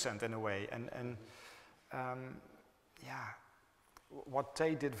 You're innocent in a way, and what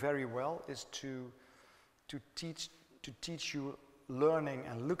Tate did very well is to teach you learning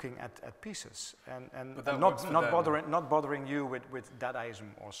and looking at pieces, and not bothering you with Dadaism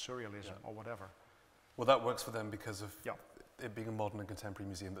or surrealism or whatever. Well, that works for them because of it being a modern and contemporary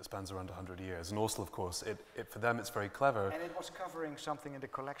museum that spans around 100 years. And also, of course, for them it's very clever. And it was covering something in the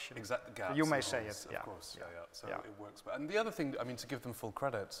collection. Exactly, gaps. You may say it. Of course, So it works. And the other thing, I mean, to give them full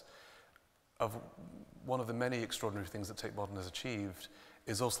credit, of one of the many extraordinary things that Tate Modern has achieved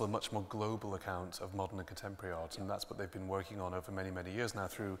is also a much more global account of modern and contemporary art, and that's what they've been working on over many, many years now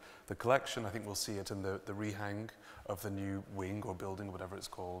through the collection. I think we'll see it in the rehang of the new wing or building, or whatever it's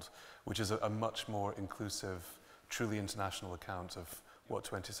called, which is a much more inclusive, truly international account of what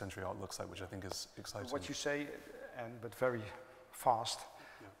 20th century art looks like, which I think is exciting. What you say, but very fast,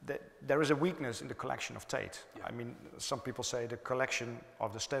 that there is a weakness in the collection of Tate. I mean, some people say the collection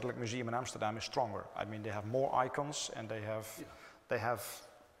of the Stedelijk Museum in Amsterdam is stronger. I mean, they have more icons and they have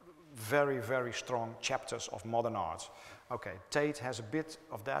very, very strong chapters of modern art. Okay, Tate has a bit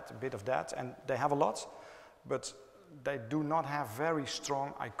of that, and they have a lot, but they do not have very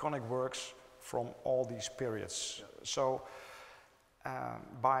strong iconic works from all these periods. So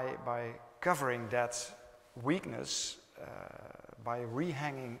by covering that weakness, by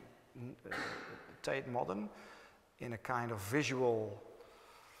rehanging Tate Modern in a kind of visual,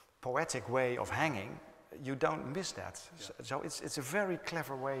 poetic way of hanging, you don't miss that. So it's a very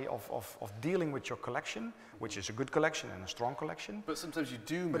clever way of dealing with your collection, which is a good collection and a strong collection. But sometimes you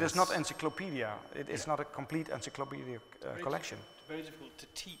do miss. But it's not encyclopedia. It's not a complete encyclopedia collection. Very difficult to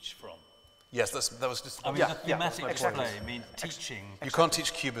teach from. Yes, that was just... I mean, the thematic display, I mean, teaching... You can't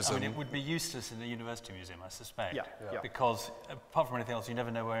teach cubism. I mean, it would be useless in the university museum, I suspect. Yeah. Because, apart from anything else, you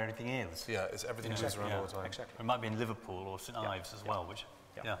never know where anything is. Yeah, everything moves around all the time. Exactly. It might be in Liverpool or St Ives as well, which...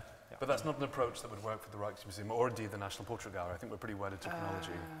 But that's not an approach that would work for the Rijksmuseum or indeed the National Portrait Gallery. I think we're pretty wedded to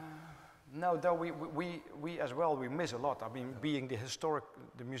chronology. No, though we as well, we miss a lot. I mean, being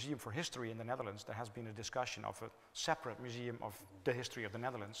the Museum for History in the Netherlands, there has been a discussion of a separate museum of the history of the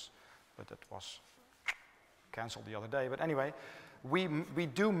Netherlands, but that was cancelled the other day. But anyway, we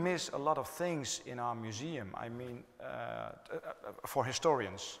do miss a lot of things in our museum. I mean, for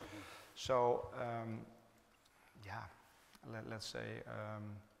historians. So, let's say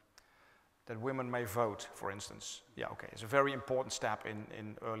that women may vote, for instance. Yeah, okay, it's a very important step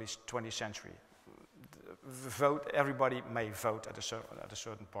in early 20th century. Vote, everybody may vote at a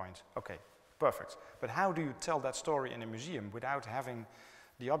certain point. Okay, perfect. But how do you tell that story in a museum without having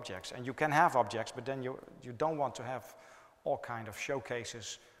the objects? And you can have objects, but then you don't want to have all kind of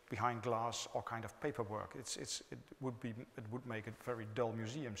showcases behind glass, all kind of paperwork. It would make a very dull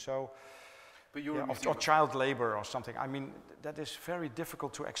museum. So But you're or child labor or something. I mean, that is very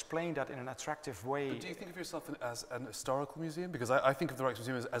difficult to explain that in an attractive way. But do you think of yourself as an historical museum? Because I think of the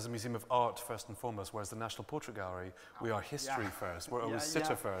Rijksmuseum as a museum of art first and foremost, whereas the National Portrait Gallery, we are history first. We're always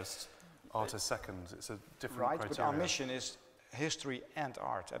sitter first, artist second. It's a different criteria. But our mission is history and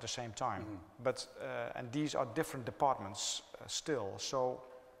art at the same time. But and these are different departments still. So.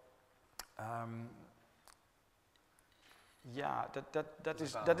 Yeah,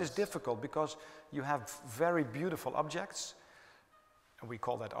 that is difficult because you have very beautiful objects, and we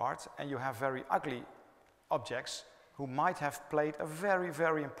call that art, and you have very ugly objects who might have played a very,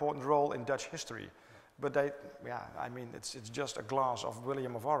 very important role in Dutch history. But I mean, it's just a glass of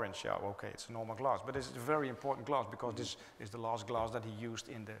William of Orange. Yeah, okay, it's a normal glass, but it's a very important glass because this is the last glass that he used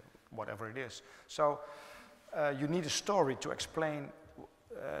in the whatever it is. So you need a story to explain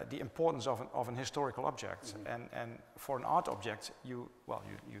the importance of an historical object, and for an art object, you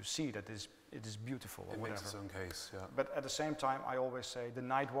see that it is beautiful or whatever. It makes its own case, yeah. But at the same time, I always say the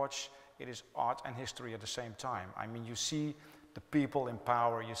Night Watch, it is art and history at the same time. I mean, you see the people in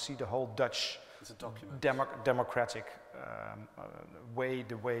power, you see the whole Dutch democratic way,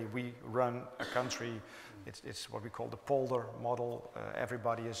 the way we run a country. It's what we call the polder model.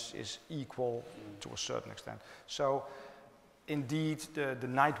 Everybody is equal to a certain extent. So. Indeed, the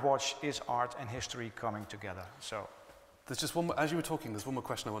Night Watch is art and history coming together. So, there's just one more, as you were talking, there's one more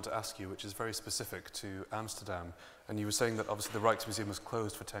question I want to ask you, which is very specific to Amsterdam. And you were saying that obviously the Rijksmuseum was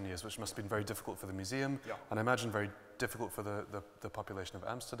closed for 10 years, which must have been very difficult for the museum, and I imagine very difficult for the population of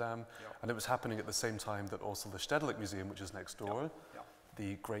Amsterdam. And it was happening at the same time that also the Stedelijk Museum, which is next door,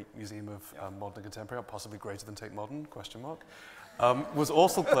 the great museum of modern and contemporary, possibly greater than Tate Modern, question mark, was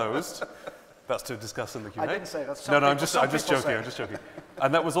also closed. That's to discuss in the Q&A. I didn't say that. No, I'm just joking.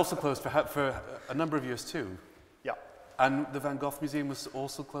 And that was also closed for a number of years too. Yeah. And the Van Gogh Museum was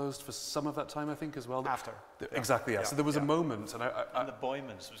also closed for some of that time, I think, as well. After. Exactly, yeah. So there was a moment. And the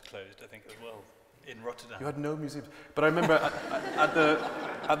Boymans was closed, I think, as well, in Rotterdam. You had no museums. But I remember at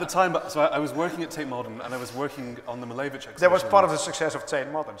the time, so I was working at Tate Modern, and I was working on the Malevich exhibition. That was part of the success of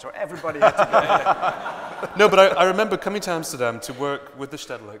Tate Modern, so everybody had to go. No, but I remember coming to Amsterdam to work with the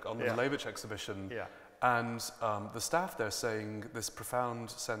Stedelijk on the Malevich exhibition, and the staff there saying this profound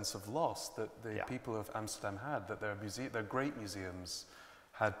sense of loss that the people of Amsterdam had, that their great museums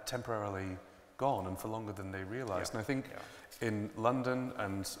had temporarily gone and for longer than they realized. And I think in London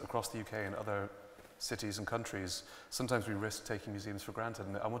and across the UK and other cities and countries, sometimes we risk taking museums for granted.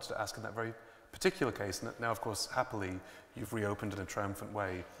 And I wanted to ask in that very particular case, now of course happily you've reopened in a triumphant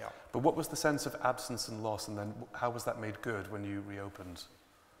way, but what was the sense of absence and loss, and then how was that made good when you reopened?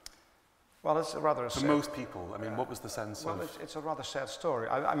 Well, it's a rather for most people, I mean, what was the sense of? Well, it's a rather sad story.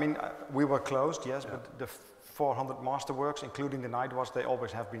 I mean, we were closed, yes, but the 400 masterworks, including the Night Watch, they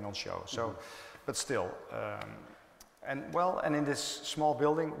always have been on show. So, but still, and in this small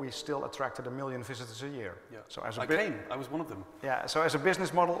building, we still attracted 1 million visitors a year. Yeah. So I was one of them. Yeah. So as a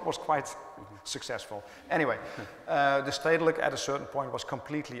business model, it was quite successful. Anyway, the Stedelijk at a certain point was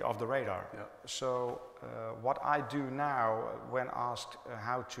completely off the radar. Yeah. So what I do now, when asked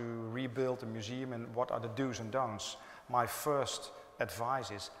how to rebuild a museum and what are the do's and don'ts, my first advice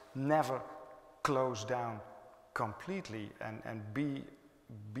is never close down completely and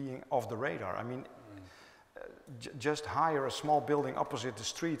being off the radar. I mean, just hire a small building opposite the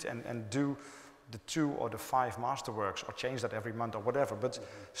street and do the 2 or the 5 masterworks, or change that every month or whatever. But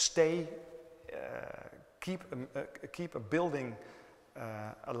stay, keep a building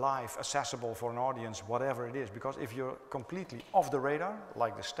alive, accessible for an audience, whatever it is. Because if you're completely off the radar,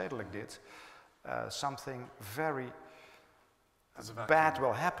 like the Stedelijk did, something very bad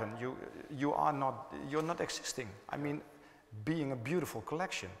will happen. You're not existing. I mean, being a beautiful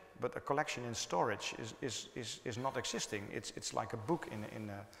collection, but a collection in storage is not existing. It's like a book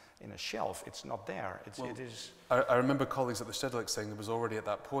in a shelf. It's not there. It is. I remember colleagues at the Stedelijk saying there was already at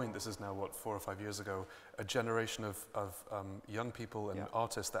that point, this is now what, 4 or 5 years ago, a generation of young people and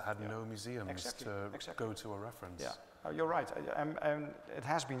artists that had no museums to go to or reference. Yeah. You're right, and it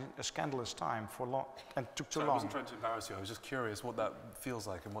has been a scandalous time for long, and took too long. I wasn't trying to embarrass you, I was just curious what that feels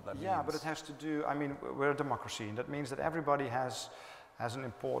like and what that means. Yeah, but it has to do, I mean, we're a democracy, and that means that everybody has an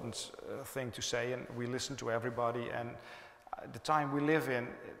important thing to say, and we listen to everybody, and the time we live in,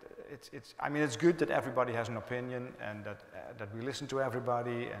 I mean, it's good that everybody has an opinion, and that we listen to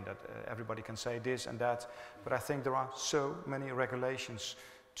everybody, and that everybody can say this and that, but I think there are so many regulations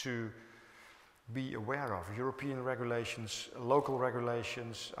to be aware of, European regulations, local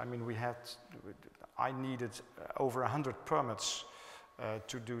regulations. I mean, I needed over 100 permits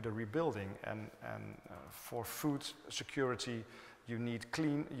to do the rebuilding, and for food security, you need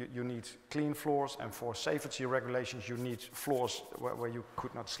clean floors, and for safety regulations you need floors where you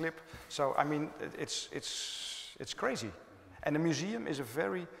could not slip. So I mean, it's crazy. And the museum is a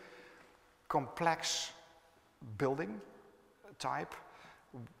very complex building type.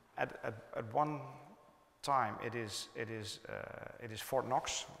 At one time it is Fort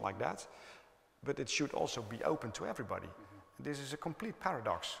Knox, like that, but it should also be open to everybody. This is a complete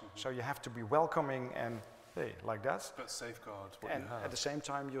paradox. So you have to be welcoming and hey, like that. But safeguard what and you have. At the same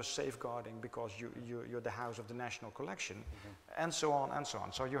time you're safeguarding because you're the house of the National Collection, and so on and so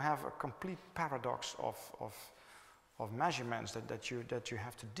on. So you have a complete paradox of measurements that you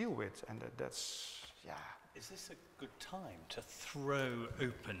have to deal with, and that's, yeah. Is this a good time to throw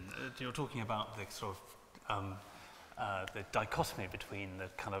open, you're talking about the sort of the dichotomy between the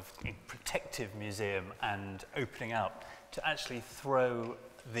kind of protective museum and opening out, to actually throw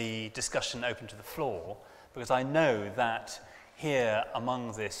the discussion open to the floor, because I know that here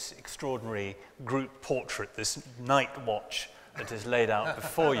among this extraordinary group portrait, this night watch that is laid out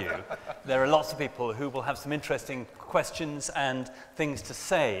before you, there are lots of people who will have some interesting questions and things to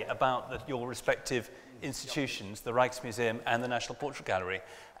say about your respective institutions, the Rijksmuseum and the National Portrait Gallery.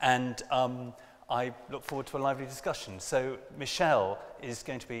 And I look forward to a lively discussion. So Michelle is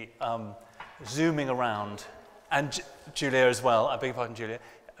going to be zooming around, and Julia as well. I beg your pardon, Julia.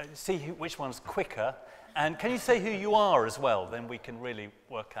 See which one's quicker. And can you say who you are as well? Then we can really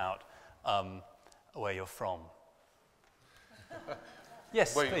work out where you're from.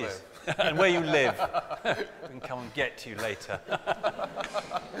 Yes, where please. And where you live. We can come and get you later.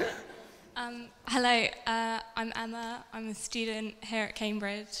 Hello, I'm Emma. I'm a student here at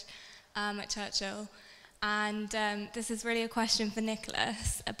Cambridge at Churchill. And this is really a question for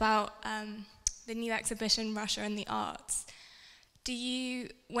Nicholas about the new exhibition, Russia and the Arts. Do you,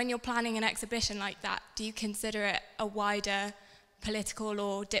 when you're planning an exhibition like that, do you consider it a wider political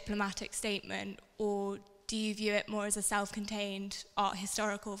or diplomatic statement, or do you view it more as a self-contained art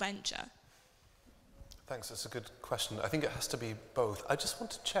historical venture? Thanks, that's a good question. I think it has to be both. I just want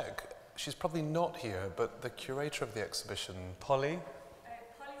to check, she's probably not here, but the curator of the exhibition, Polly?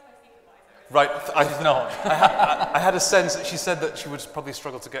 Right, she's not. I had a sense that she said that she would probably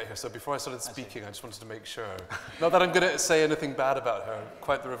struggle to get here, so before I started speaking, I just wanted to make sure. Not that I'm going to say anything bad about her,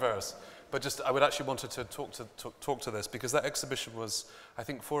 quite the reverse, but just I would actually want her to talk to this, because that exhibition was, I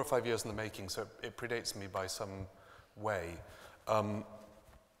think, 4 or 5 years in the making, so it predates me by some way.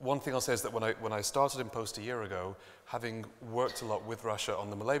 One thing I'll say is that when I started in Post a year ago, having worked a lot with Russia on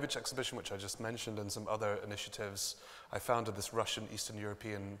the Malevich exhibition, which I just mentioned, and some other initiatives, I founded this Russian Eastern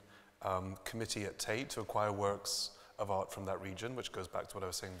European committee at Tate to acquire works of art from that region, which goes back to what I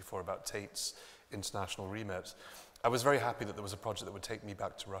was saying before about Tate's international remit. I was very happy that there was a project that would take me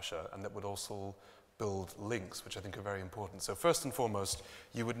back to Russia and that would also build links, which I think are very important. So first and foremost,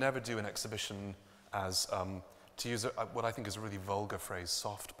 you would never do an exhibition as, to use what I think is a really vulgar phrase,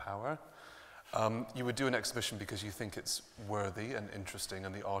 soft power. You would do an exhibition because you think it's worthy and interesting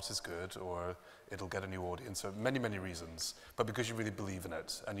and the art is good, or it'll get a new audience, or many, many reasons, but because you really believe in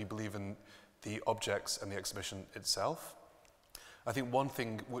it and you believe in the objects and the exhibition itself. I think one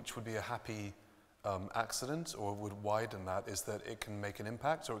thing which would be a happy accident or would widen that is that it can make an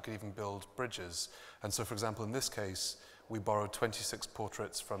impact, or it could even build bridges. And so, for example, in this case, we borrowed 26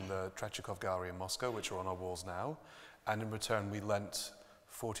 portraits from the Tretyakov Gallery in Moscow, which are on our walls now, and in return we lent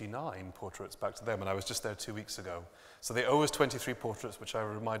 49 portraits back to them, and I was just there 2 weeks ago. So they owe us 23 portraits, which I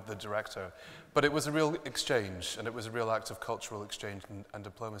reminded the director. But it was a real exchange, and it was a real act of cultural exchange and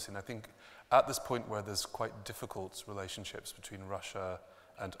diplomacy. And I think at this point where there's quite difficult relationships between Russia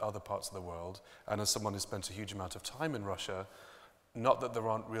and other parts of the world, and as someone who spent a huge amount of time in Russia, not that there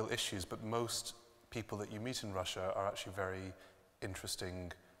aren't real issues, but most people that you meet in Russia are actually very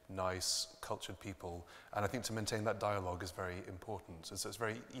interesting, nice, cultured people. And I think to maintain that dialogue is very important. So it's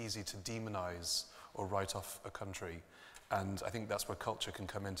very easy to demonize or write off a country. And I think that's where culture can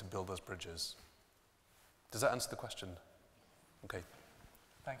come in to build those bridges. Does that answer the question? Okay.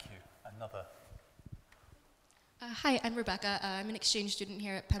 Thank you. Another. Hi, I'm Rebecca. I'm an exchange student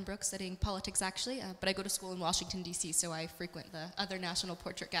here at Pembroke studying politics, actually, but I go to school in Washington, D.C., so I frequent the other National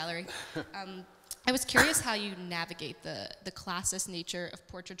Portrait Gallery. I was curious how you navigate the classist nature of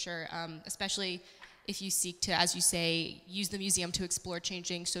portraiture, especially if you seek to, as you say, use the museum to explore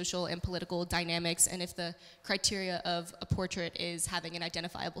changing social and political dynamics, and if the criteria of a portrait is having an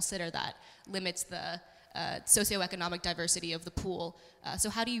identifiable sitter that limits the socioeconomic diversity of the pool. So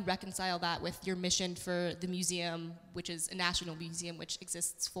how do you reconcile that with your mission for the museum, which is a national museum which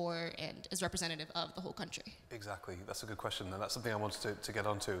exists for and is representative of the whole country? Exactly, that's a good question, and that's something I wanted to get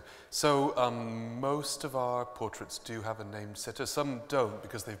onto. So most of our portraits do have a named sitter. Some don't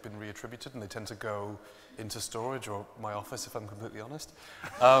because they've been reattributed and they tend to go into storage or my office, if I'm completely honest.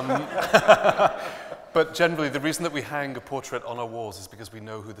 But generally, the reason that we hang a portrait on our walls is because we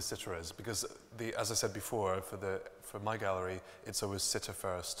know who the sitter is. Because, as I said before, for my gallery, it's always sitter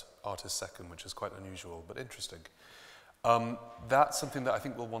first, artist second, which is quite unusual, but interesting. That's something that I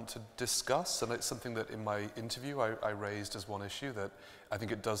think we'll want to discuss, and it's something that in my interview I raised as one issue, that I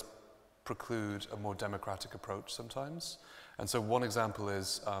think it does preclude a more democratic approach sometimes. And so one example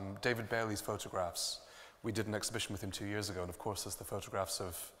is David Bailey's photographs. We did an exhibition with him 2 years ago, and of course there's the photographs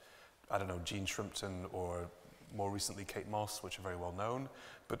of, I don't know, Jean Shrimpton or more recently Kate Moss, which are very well known.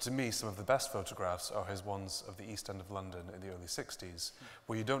 But to me, some of the best photographs are his ones of the East End of London in the early 60s,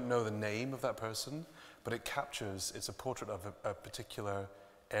 where you don't know the name of that person, but it captures, it's a portrait of a particular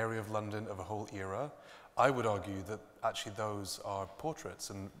area of London, of a whole era. I would argue that actually those are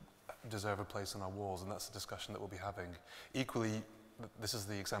portraits and deserve a place on our walls, and that's a discussion that we'll be having. Equally, this is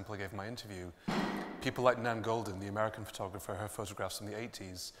the example I gave in my interview, people like Nan Goldin, the American photographer, her photographs from the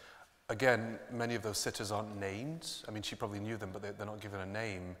 80s, again, many of those sitters aren't named. I mean, she probably knew them, but they're not given a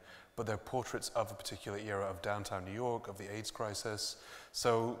name, but they're portraits of a particular era of downtown New York, of the AIDS crisis.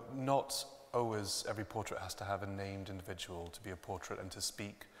 So not always every portrait has to have a named individual to be a portrait and to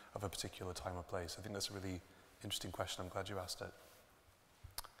speak of a particular time or place. I think that's a really interesting question. I'm glad you asked it.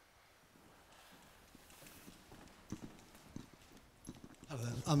 Hello,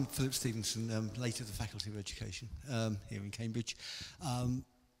 I'm Philip Stevenson, later the Faculty of Education here in Cambridge.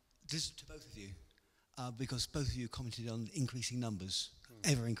 This is to both of you, because both of you commented on increasing numbers,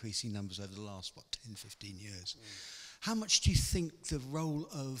 ever increasing numbers over the last, 10, 15 years. How much do you think the role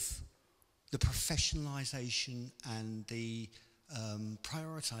of the professionalisation and the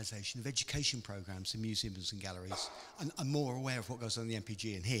prioritisation of education programmes in museums and galleries? I'm more aware of what goes on in the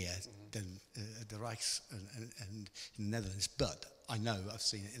MPG in here than at the Rijks and in the Netherlands, but I know I've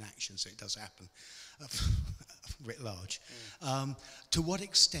seen it in action, so it does happen writ large. To what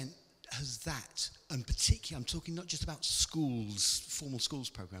extent has that, and particularly, I'm talking not just about schools, formal schools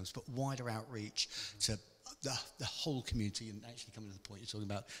programs, but wider outreach to the whole community, and actually coming to the point you're talking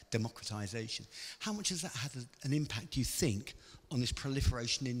about democratisation. How much has that had an impact, do you think, on this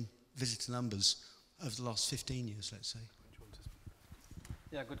proliferation in visitor numbers over the last 15 years, let's say?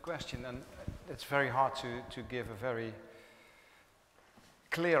 Yeah, good question, and it's very hard to give a very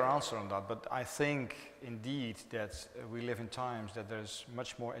clear answer on that, but I think indeed that we live in times that there's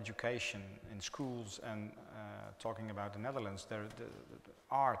much more education in schools, and talking about the Netherlands, the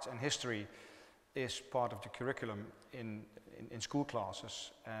art and history is part of the curriculum in school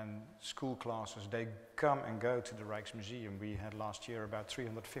classes, and school classes, they come and go to the Rijksmuseum. We had last year about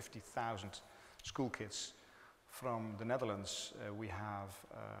 350,000 school kids from the Netherlands. We have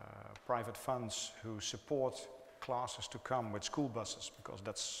private funds who support classes to come with school buses, because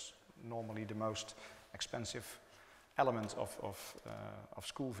that's normally the most expensive element of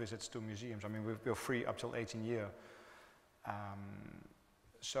school visits to museums. I mean, we're free up till 18 years.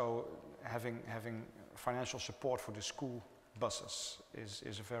 So having financial support for the school buses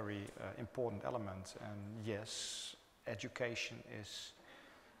is a very important element. And yes, education is,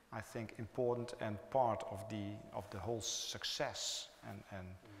 I think, important and part of the whole success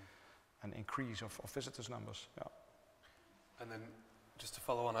and increase of visitors' numbers. Yeah. And then, just to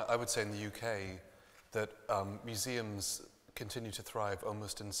follow on, I would say in the UK that museums continue to thrive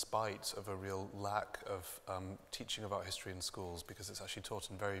almost in spite of a real lack of teaching about history in schools, because it's actually taught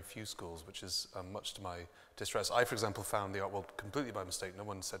in very few schools, which is much to my distress. I, for example, found the art world completely by mistake. No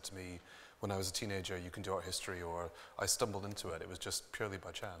one said to me when I was a teenager, you can do art history, or I stumbled into it. It was just purely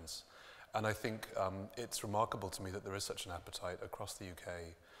by chance. And I think it's remarkable to me that there is such an appetite across the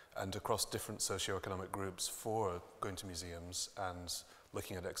UK and across different socioeconomic groups for going to museums and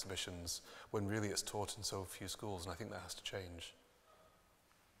looking at exhibitions, when really it's taught in so few schools, and I think that has to change.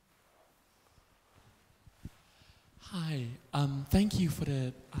 Hi, thank you for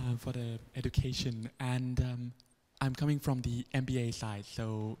the education, and I'm coming from the MBA side,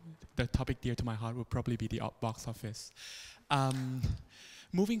 so the topic dear to my heart would probably be the box office.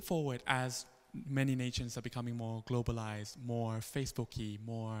 Moving forward, as many nations are becoming more globalized, more Facebook-y,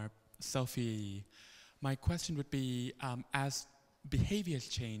 more selfie, my question would be, as behaviors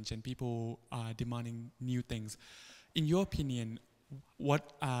change and people are demanding new things, in your opinion,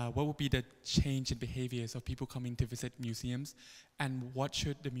 what would be the change in behaviors of people coming to visit museums, and what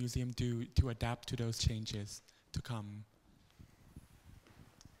should the museum do to adapt to those changes to come?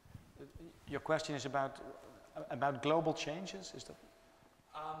 Your question is about global changes? Is that?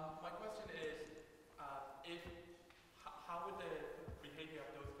 My question is, how would the behavior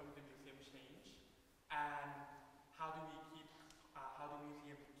of those coming to the museum change, and how do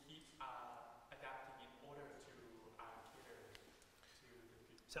museums keep adapting in order to cater to the people?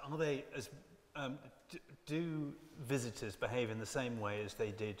 So are they, do visitors behave in the same way as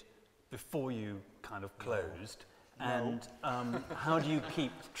they did before you kind of closed? No. And how do you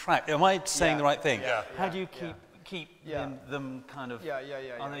keep track? Am I saying the right thing? Yeah. How do you keep them kind of?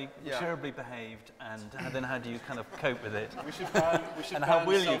 Are they terribly behaved, and then how do you kind of cope with it? We should ban and how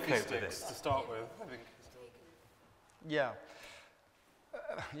will you cope with it? To start with, I think. Yeah.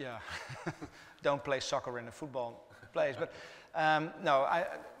 Don't play soccer in a football place, but no.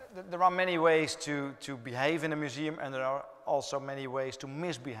 There are many ways to behave in a museum, and there are also many ways to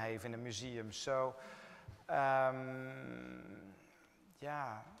misbehave in a museum. So.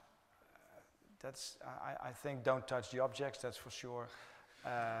 That's, I think don't touch the objects, that's for sure.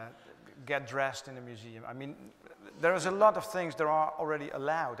 Get dressed in a museum. I mean, there is a lot of things that are already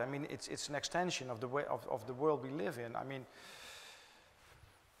allowed. I mean, it's an extension of the way of the world we live in. I mean,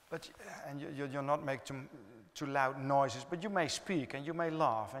 and you're not make too loud noises, but you may speak and you may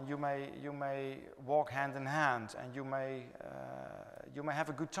laugh and you may walk hand in hand and you may have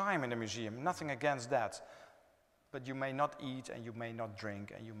a good time in a museum. Nothing against that. But you may not eat and you may not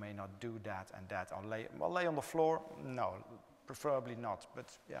drink and you may not do that and that. Or lay on the floor? No, preferably not,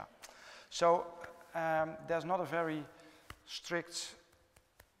 but yeah. So there's not a very strict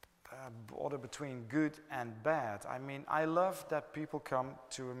border between good and bad. I mean, I love that people come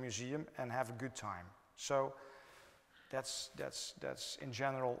to a museum and have a good time. So that's in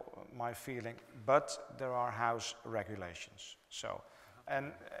general my feeling. But there are house regulations. So.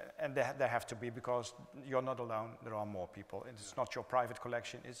 And they have to be, because you're not alone, there are more people. It's not your private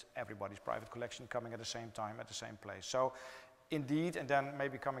collection, it's everybody's private collection coming at the same time, at the same place. So indeed, and then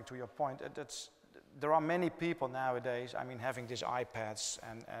maybe coming to your point, there are many people nowadays, I mean, having these iPads,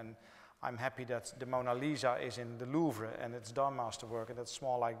 and I'm happy that the Mona Lisa is in the Louvre, and it's done masterwork, and it's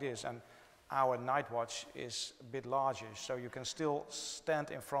small like this, and our night watch is a bit larger, so you can still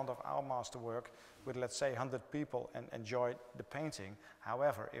stand in front of our masterwork with, let's say, 100 people and enjoy the painting.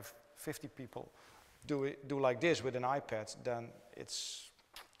 However, if 50 people do like this with an iPad, then it's...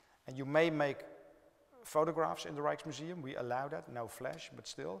 And you may make photographs in the Rijksmuseum. We allow that, no flash, but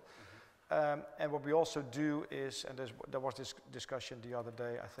still. And what we also do is, and there was this discussion the other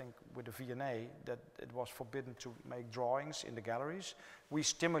day, I think, with the V&A, that it was forbidden to make drawings in the galleries. We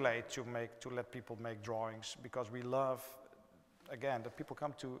stimulate to let people make drawings, because we love, again, that people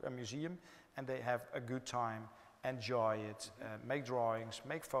come to a museum and they have a good time, enjoy it, make drawings,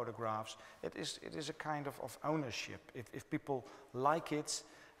 make photographs. It is a kind of ownership. If people like it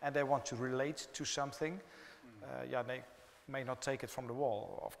and they want to relate to something, they may not take it from the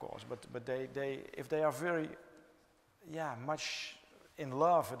wall, of course, but if they are very, much in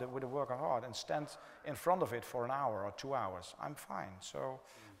love with the work of art and stand in front of it for an hour or 2 hours, I'm fine. So,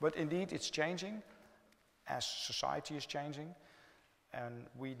 but indeed, it's changing as society is changing. And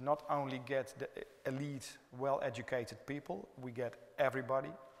we not only get the elite, well-educated people, we get everybody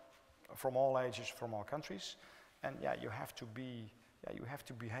from all ages, from all countries. And you have to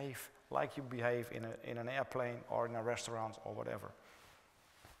behave like you behave in an airplane or in a restaurant or whatever.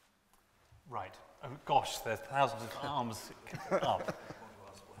 Right. Oh gosh, there's thousands of arms up.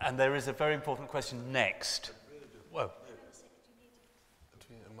 And there is a very important question next. Whoa.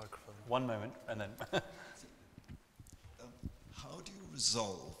 One moment, and then... How do you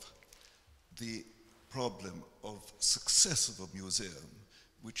resolve the problem of success of a museum,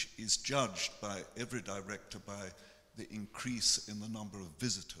 which is judged by every director by the increase in the number of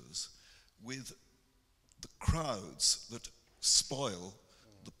visitors, with the crowds that spoil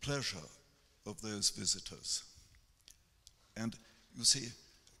the pleasure of those visitors? And you see,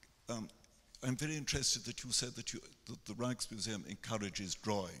 I'm very interested that you said that the Rijksmuseum encourages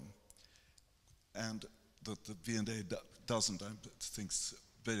drawing, and that the V&A doesn't. I think it's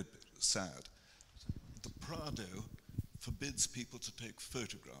very sad. The Prado forbids people to take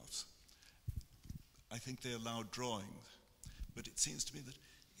photographs. I think they allow drawing, but it seems to me that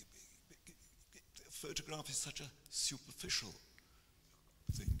a photograph is such a superficial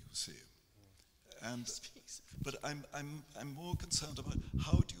thing, you see. And but I'm more concerned about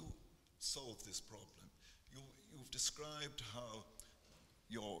how do you solve this problem. You've described how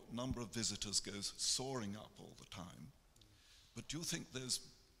your number of visitors goes soaring up all the time, But do you think those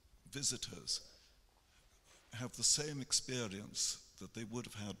visitors have the same experience that they would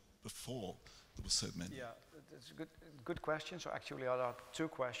have had before there were so many? Yeah, it's a good question. So actually there are two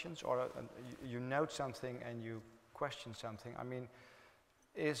questions, or you note something and you question something. I mean,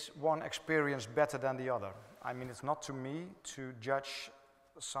 is one experience better than the other? I mean, it's not to me to judge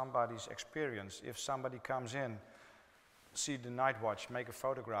somebody's experience. If somebody comes in, see the night watch, make a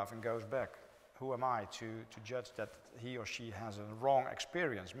photograph and goes back, who am I to judge that he or she has a wrong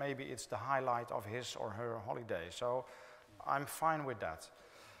experience? Maybe it's the highlight of his or her holiday. So I'm fine with that.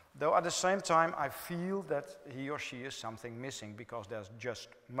 Though at the same time, I feel that he or she is something missing, because there's just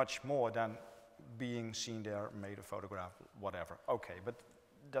much more than being seen there, made a photograph, whatever. Okay, but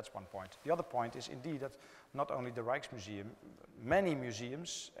that's one point. The other point is indeed that not only the Rijksmuseum, many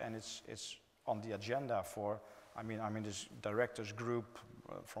museums, and it's on the agenda for, I mean, I'm in this directors group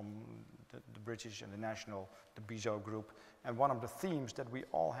from the British and the national, the Bizot group, and one of the themes that we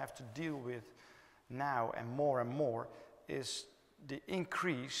all have to deal with now and more is the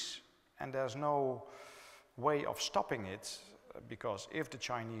increase, and there's no way of stopping it, because if the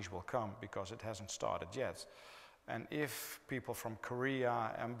Chinese will come, because it hasn't started yet, and if people from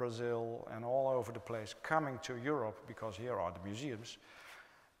Korea and Brazil and all over the place coming to Europe, because here are the museums,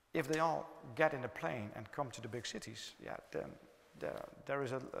 if they all get in a plane and come to the big cities, yeah, then there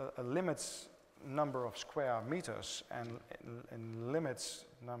is a limit number of square meters and limits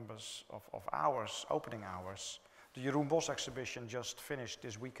numbers of hours, opening hours. The Jeroen Bos exhibition just finished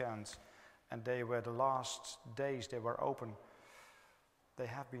this weekend, and they were the last days they were open. They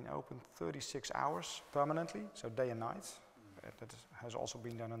have been open 36 hours permanently, so day and night. That has also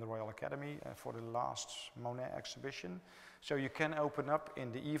been done in the Royal Academy for the last Monet exhibition. So you can open up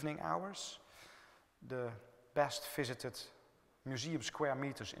in the evening hours. The best visited museum square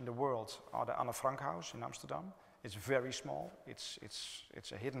meters in the world are the Anne Frank House in Amsterdam. It's very small. It's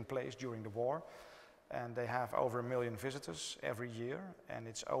a hidden place during the war. And they have over 1 million visitors every year, and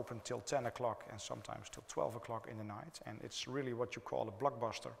it's open till 10 o'clock and sometimes till 12 o'clock in the night. And it's really what you call a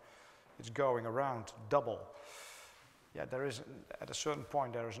blockbuster. It's going around double. Yeah, there is, at a certain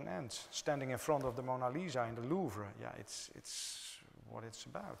point, there is an end. Standing in front of the Mona Lisa in the Louvre, yeah, it's what it's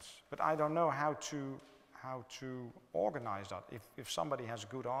about. But I don't know how to organize that. If somebody has a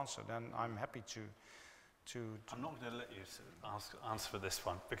good answer, then I'm happy to I'm not going to let you answer for this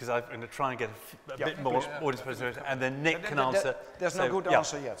one, because I'm going to try and get a bit more audience participation, and then Nick can answer. There's no good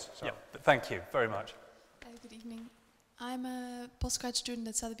answer yet. So. Yeah, but thank you very much. Good evening. I'm a postgrad student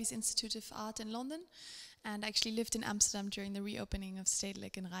at Sotheby's Institute of Art in London, and actually lived in Amsterdam during the reopening of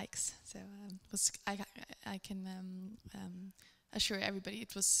Stedelijk and Rijks. So I can assure everybody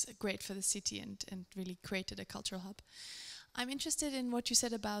it was great for the city and really created a cultural hub. I'm interested in what you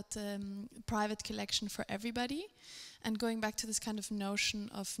said about private collection for everybody, and going back to this kind of notion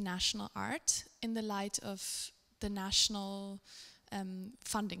of national art in the light of the national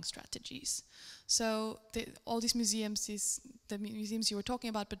funding strategies. So all these museums, the museums you were talking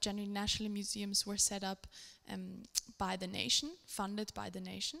about, but generally national museums, were set up by the nation, funded by the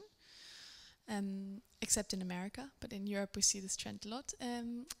nation. Except in America, but in Europe we see this trend a lot.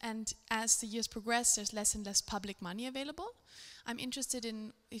 And as the years progress, there's less and less public money available. I'm interested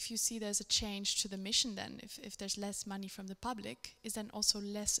in if you see there's a change to the mission then, if there's less money from the public, is then also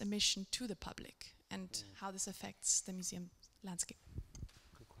less emission to the public, and how this affects the museum landscape.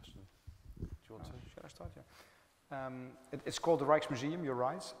 Good question. Do you want to? Shall I start? Yeah. It's called the Rijksmuseum, you're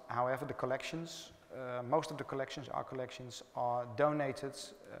right. However, the collections, most of the collections are donated,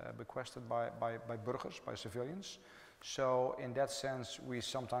 bequested by burgers, by civilians. So in that sense, we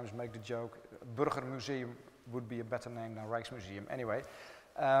sometimes make the joke, Burgermuseum would be a better name than Rijksmuseum. Anyway,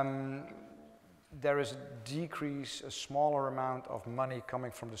 there is a decrease, a smaller amount of money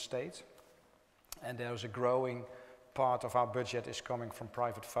coming from the state, and there's a growing part of our budget is coming from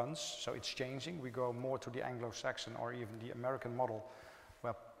private funds. So it's changing. We go more to the Anglo-Saxon or even the American model,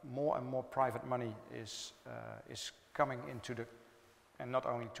 where more and more private money is coming into the, and not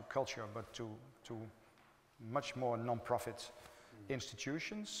only to culture, but to much more non-profit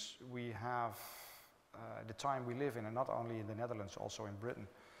institutions. We have the time we live in, and not only in the Netherlands, also in Britain.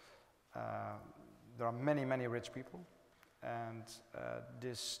 There are many, many rich people, and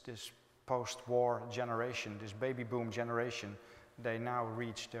this post-war generation, this baby boom generation, they now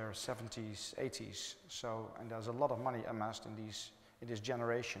reach their 70s, 80s. So, and there's a lot of money amassed in this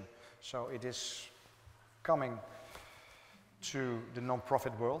generation. So it is coming to the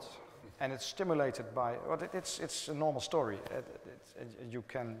non-profit world, and it's stimulated by, well, it's a normal story. You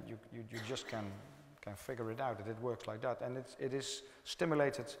just can figure it out that it works like that, and it is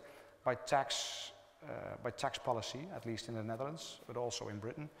stimulated by tax tax policy, at least in the Netherlands, but also in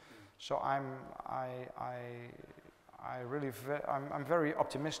Britain. So I'm very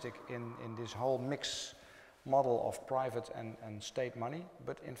optimistic in this whole mix model of private and state money,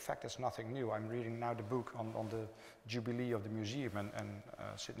 but in fact it's nothing new. I'm reading now the book on the Jubilee of the Museum, and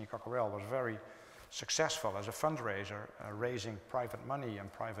Sidney Cockerell was very successful as a fundraiser, raising private money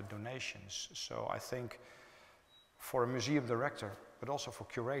and private donations. So I think for a museum director, but also for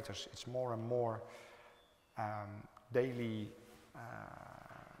curators, it's more and more daily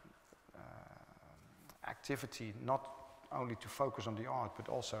activity, not only to focus on the art, but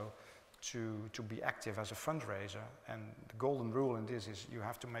also to be active as a fundraiser. And the golden rule in this is you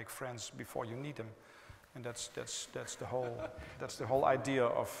have to make friends before you need them, and that's the whole idea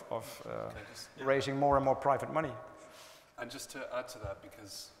of raising more and more private money. And just to add to that,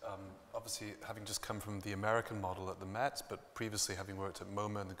 because obviously having just come from the American model at the Met, but previously having worked at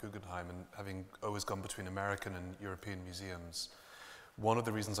MoMA and the Guggenheim, and having always gone between American and European museums, one of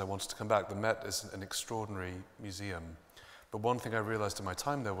the reasons I wanted to come back, the Met is an extraordinary museum. But one thing I realized in my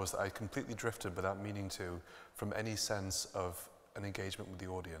time there was that I completely drifted without meaning to from any sense of an engagement with the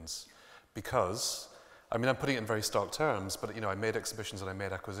audience. Because, I mean, I'm putting it in very stark terms, but I made exhibitions and I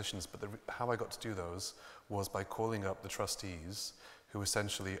made acquisitions, but how I got to do those was by calling up the trustees, who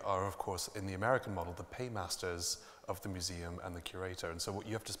essentially are, of course, in the American model, the paymasters of the museum and the curator. And so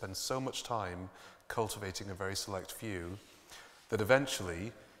you have to spend so much time cultivating a very select few that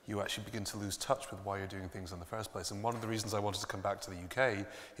eventually you actually begin to lose touch with why you're doing things in the first place. And one of the reasons I wanted to come back to the UK,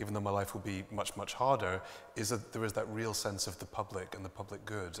 even though my life will be much, much harder, is that there is that real sense of the public and the public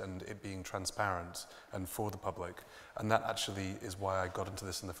good and it being transparent and for the public. And that actually is why I got into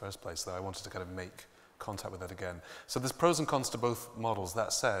this in the first place, that I wanted to kind of make contact with that again. So there's pros and cons to both models.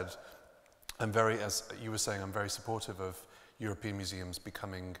 That said, I'm very, as you were saying, I'm very supportive of European museums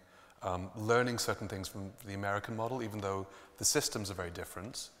becoming learning certain things from the American model, even though the systems are very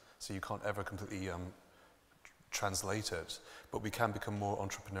different, so you can't ever completely translate it, but we can become more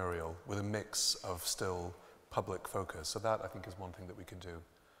entrepreneurial with a mix of still public focus. So that, I think, is one thing that we can do.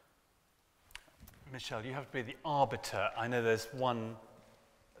 Michelle, you have to be the arbiter. I know there's one,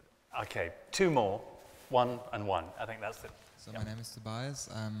 okay, two more, one and one. I think that's it. So my name is Tobias.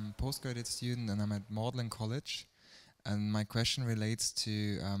 I'm a postgraduate student and I'm at Magdalen College. And my question relates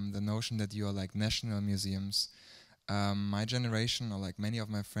to the notion that you are like national museums. My generation, or like many of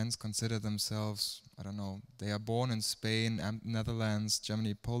my friends, consider themselves, I don't know, they are born in Spain, Netherlands,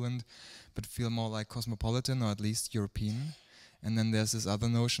 Germany, Poland, but feel more like cosmopolitan or at least European. And then there's this other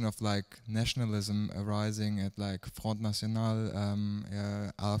notion of like nationalism arising at like Front National,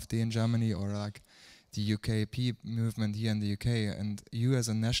 AfD in Germany, or like the UKP movement here in the UK. And you as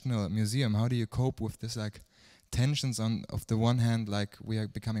a national museum, how do you cope with this like tensions on, of the one hand, like we are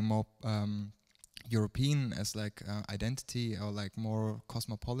becoming more European as like identity, or like more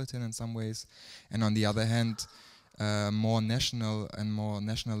cosmopolitan in some ways, and on the other hand more national and more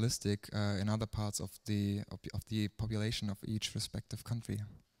nationalistic in other parts of the population of each respective country? Is that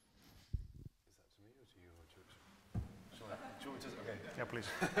to me or to you? Or to you want to, okay. Yeah, please.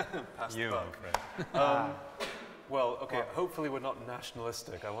 Pass you, the buck. Well, okay, hopefully we're not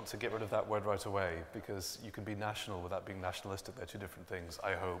nationalistic. I want to get rid of that word right away, because you can be national without being nationalistic. They're two different things,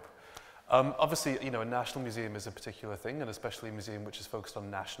 I hope. Obviously, a national museum is a particular thing, and especially a museum which is focused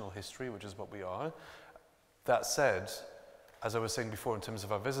on national history, which is what we are. That said, as I was saying before, in terms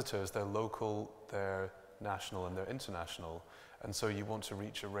of our visitors, they're local, they're national, and they're international. And so you want to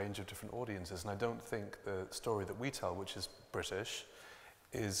reach a range of different audiences. And I don't think the story that we tell, which is British,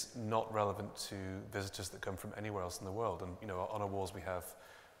 is not relevant to visitors that come from anywhere else in the world. And on our walls we have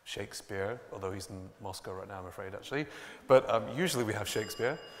Shakespeare, although he's in Moscow right now, I'm afraid, actually. But usually we have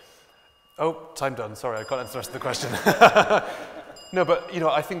Shakespeare. Oh, time done. Sorry, I can't answer the rest of the question. No, but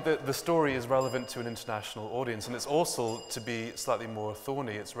I think that the story is relevant to an international audience, and it's also, to be slightly more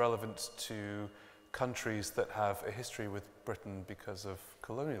thorny, it's relevant to countries that have a history with Britain because of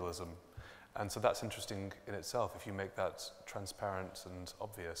colonialism. And so that's interesting in itself if you make that transparent and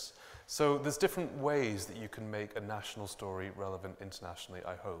obvious. So there's different ways that you can make a national story relevant internationally,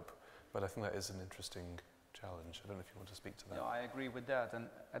 I hope. But I think that is an interesting challenge. I don't know if you want to speak to that. No, I agree with that. And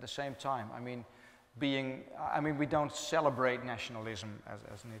at the same time, we don't celebrate nationalism,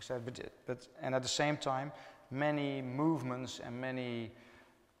 as Nick said, but and at the same time, many movements and many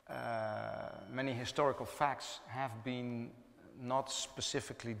historical facts have been not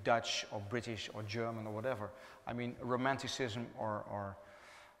specifically Dutch or British or German or whatever. I mean, Romanticism or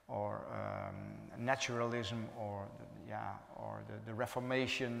naturalism, or the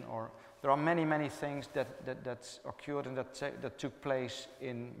Reformation, or there are many things that occurred and that took place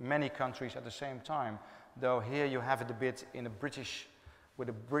in many countries at the same time. Though here you have it a bit in with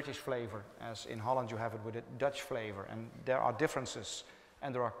a British flavor, as in Holland you have it with a Dutch flavor, and there are differences,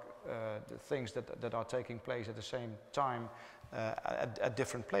 and there are the things that are taking place at the same time at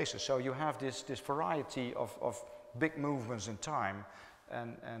different places. So you have this variety of big movements in time,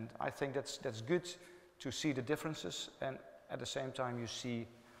 and I think that's good to see the differences, and at the same time you see,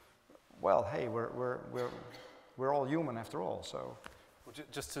 well, hey, we're all human after all. So. Well,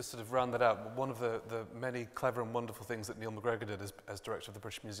 just to sort of round that out, one of the many clever and wonderful things that Neil McGregor did as director of the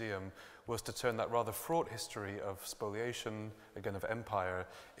British Museum was to turn that rather fraught history of spoliation, again of empire,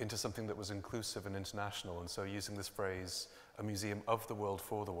 into something that was inclusive and international. And so using this phrase, a museum of the world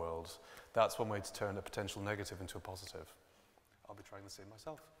for the world, that's one way to turn a potential negative into a positive. I'll be trying the same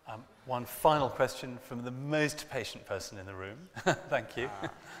myself. One final question from the most patient person in the room. Thank you.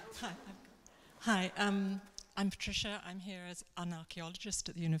 Hi, I'm Patricia. I'm here as an archaeologist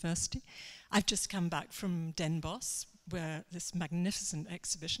at the university. I've just come back from Den Bosch, where this magnificent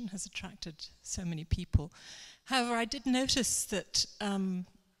exhibition has attracted so many people. However, I did notice that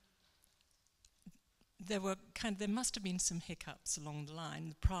there must have been some hiccups along the line.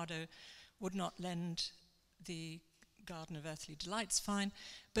 The Prado would not lend the Garden of Earthly Delights fine,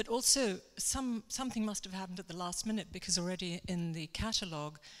 but also something must have happened at the last minute, because already in the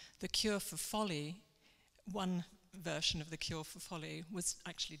catalogue, The Cure for Folly, one version of The Cure for Folly was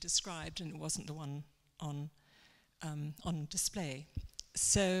actually described, and it wasn't the one on display.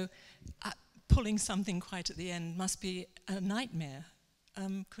 So pulling something quite at the end must be a nightmare.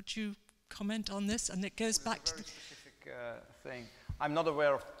 Could you comment on this? And it goes back to the specific thing. I'm not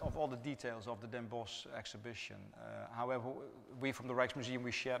aware of all the details of the Den Bosch exhibition. However, we from the Rijksmuseum,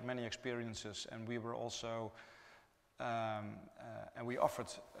 we shared many experiences, and we were also and we offered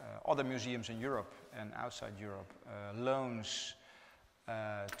other museums in Europe and outside Europe loans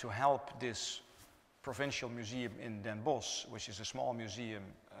to help this provincial museum in Den Bosch, which is a small museum,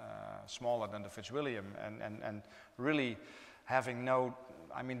 smaller than the Fitzwilliam, and really having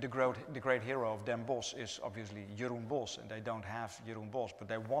the great hero of Den Bosch is obviously Jeroen Bosch, and they don't have Jeroen Bosch, but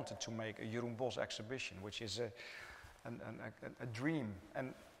they wanted to make a Jeroen Bosch exhibition, which is a dream.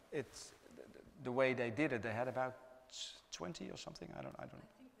 And it's the way they did it. They had about 20 or something. I don't. I think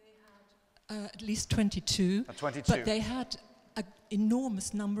they had at least 22. 22. But they had an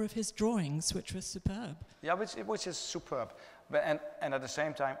enormous number of his drawings, which was superb. Yeah, which is superb. But and at the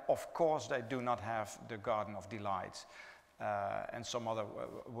same time, of course, they do not have the Garden of Delight and some other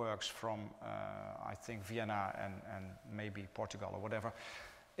works from I think Vienna and maybe Portugal or whatever.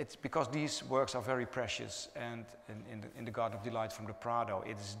 It's because these works are very precious, and in the Garden of Delight from the Prado,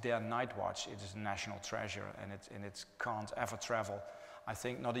 it is their night watch. It is a national treasure, and it can't ever travel. I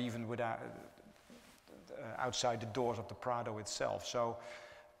think not even without outside the doors of the Prado itself. So,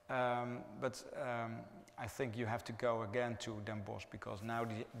 I think you have to go again to Den Bosch, because now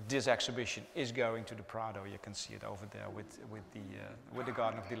this exhibition is going to the Prado. You can see it over there with the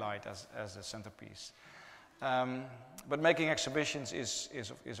Garden of Delight as a centerpiece. But making exhibitions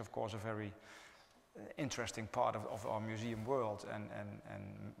is of course a very interesting part of our museum world, and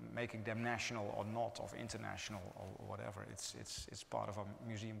making them national or not, or international or whatever. It's part of our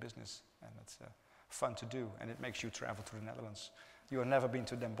museum business, and it's fun to do, and it makes you travel to the Netherlands. You have never been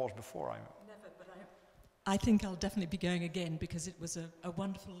to Den Bosch before, Never, but I think I'll definitely be going again, because it was a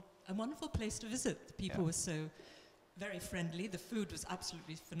wonderful place to visit. The people were so very friendly. The food was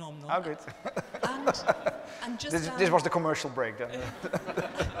absolutely phenomenal. How good. And just this was the commercial break then.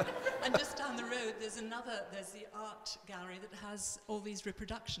 And just down the road, there's the art gallery that has all these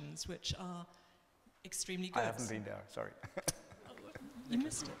reproductions, which are extremely good. I haven't been there, sorry. You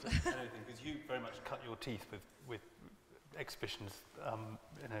missed it. Because you very much cut your teeth with exhibitions,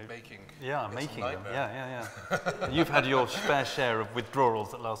 making. Yeah, making them. Yeah. You've had your fair share of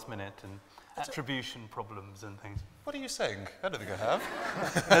withdrawals at last minute and attribution problems and things. What are you saying? I don't think I have.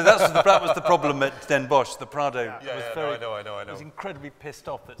 No, that was the problem at Den Bosch. The Prado I know. was incredibly pissed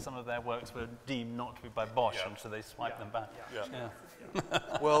off that some of their works were deemed not to be by Bosch, and so they swiped them back.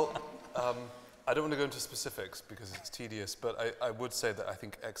 Well, I don't want to go into specifics because it's tedious, but I would say that I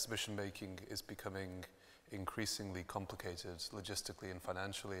think exhibition making is becoming increasingly complicated logistically and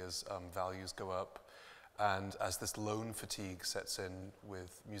financially as values go up, and as this loan fatigue sets in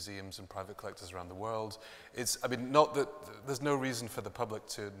with museums and private collectors around the world. Not that there's no reason for the public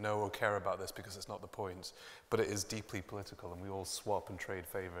to know or care about this, because it's not the point, but it is deeply political, and we all swap and trade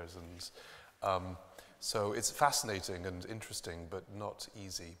favors, and So it's fascinating and interesting, but not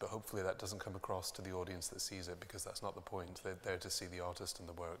easy. But hopefully that doesn't come across to the audience that sees it, because that's not the point. They're there to see the artist and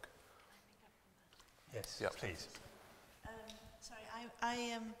the work. Yes, yeah. Please.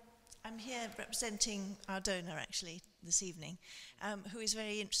 Sorry, I'm here representing our donor, actually, this evening, who is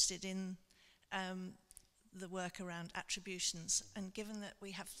very interested in the work around attributions. And given that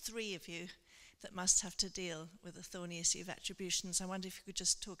we have 3 of you that must have to deal with the thorny issue of attributions, I wonder if you could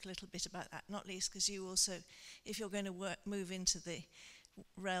just talk a little bit about that, not least because you also, if you're going to move into the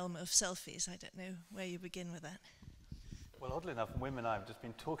realm of selfies, I don't know where you begin with that. Well, oddly enough, Wim and I have just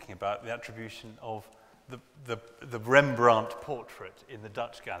been talking about the attribution of the Rembrandt portrait in the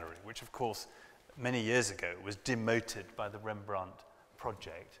Dutch gallery, which of course many years ago was demoted by the Rembrandt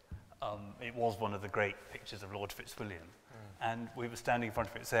project. It was one of the great pictures of Lord Fitzwilliam. And we were standing in front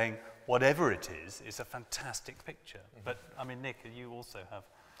of it saying, whatever it is, it's a fantastic picture. But, I mean, Nick, you also have...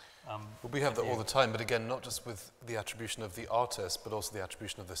 well, we have that all the time, but again, not just with the attribution of the artist, but also the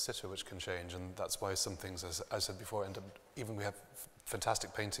attribution of the sitter, which can change. And that's why some things, as I said before, end up, even we have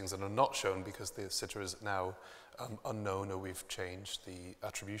fantastic paintings that are not shown because the sitter is now unknown, or we've changed the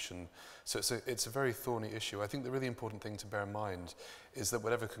attribution. So it's a very thorny issue. I think the really important thing to bear in mind is that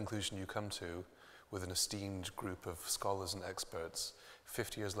whatever conclusion you come to, with an esteemed group of scholars and experts,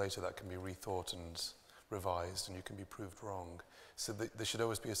 50 years later that can be rethought and revised, and you can be proved wrong. So there should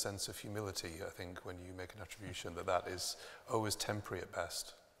always be a sense of humility, I think, when you make an attribution, that is always temporary at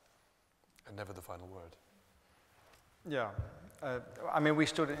best, and never the final word. Yeah, I mean, we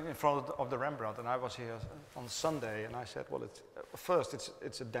stood in front of the Rembrandt, and I was here on Sunday, and I said, well, first,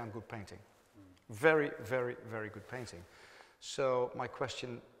 it's a damn good painting. Very, very, very good painting. So my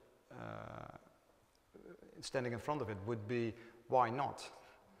question, standing in front of it, would be, why not?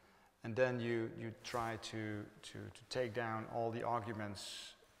 And then you try to take down all the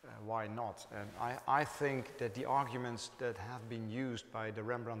arguments, why not? And I think that the arguments that have been used by the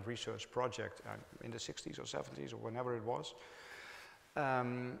Rembrandt Research Project in the 60s or 70s or whenever it was,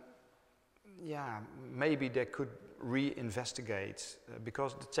 yeah, maybe they could re-investigate,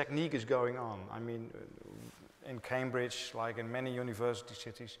 because the technique is going on. I mean, in Cambridge, like in many university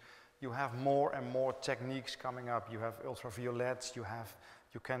cities, you have more and more techniques coming up. You have ultraviolet,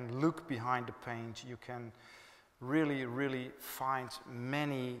 you can look behind the paint, you can really, really find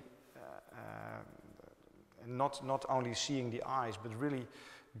many, not only seeing the eyes, but really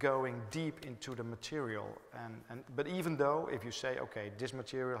going deep into the material. But even though, if you say, okay, this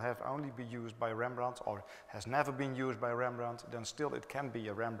material have only been used by Rembrandt, or has never been used by Rembrandt, then still it can be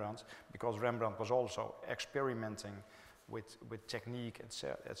a Rembrandt, because Rembrandt was also experimenting with technique,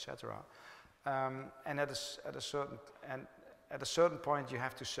 etc. And at a certain point, you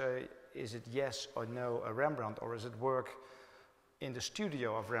have to say, is it yes or no a Rembrandt, or is it work in the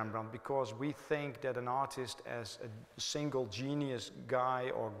studio of Rembrandt? Because we think that an artist, as a single genius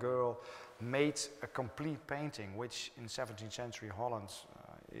guy or girl, made a complete painting, which in 17th century Holland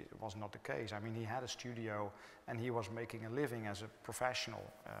it was not the case. I mean, he had a studio and he was making a living as a professional.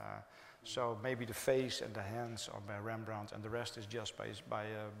 So maybe the face and the hands are by Rembrandt, and the rest is just by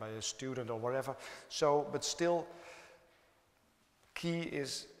a student or whatever. So, but still, key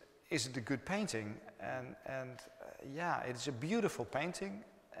is it a good painting? And yeah, it's a beautiful painting.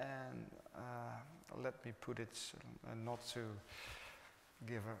 And let me put it, not to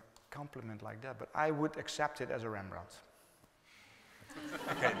give a compliment like that, but I would accept it as a Rembrandt.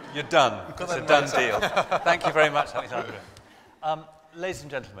 Okay, you're done. It's a done deal. Thank you very much, Alexander. Ladies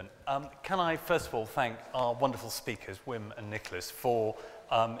and gentlemen, can I first of all thank our wonderful speakers, Wim and Nicholas, for,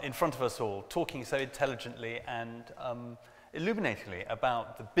 in front of us all, talking so intelligently and illuminatingly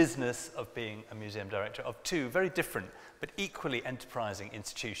about the business of being a museum director of 2 very different but equally enterprising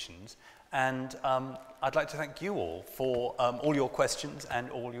institutions. And I'd like to thank you all for all your questions and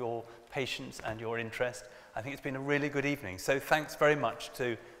all your patience and your interest. I think it's been a really good evening. So thanks very much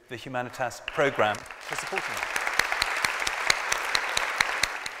to the Humanitas programme for supporting us.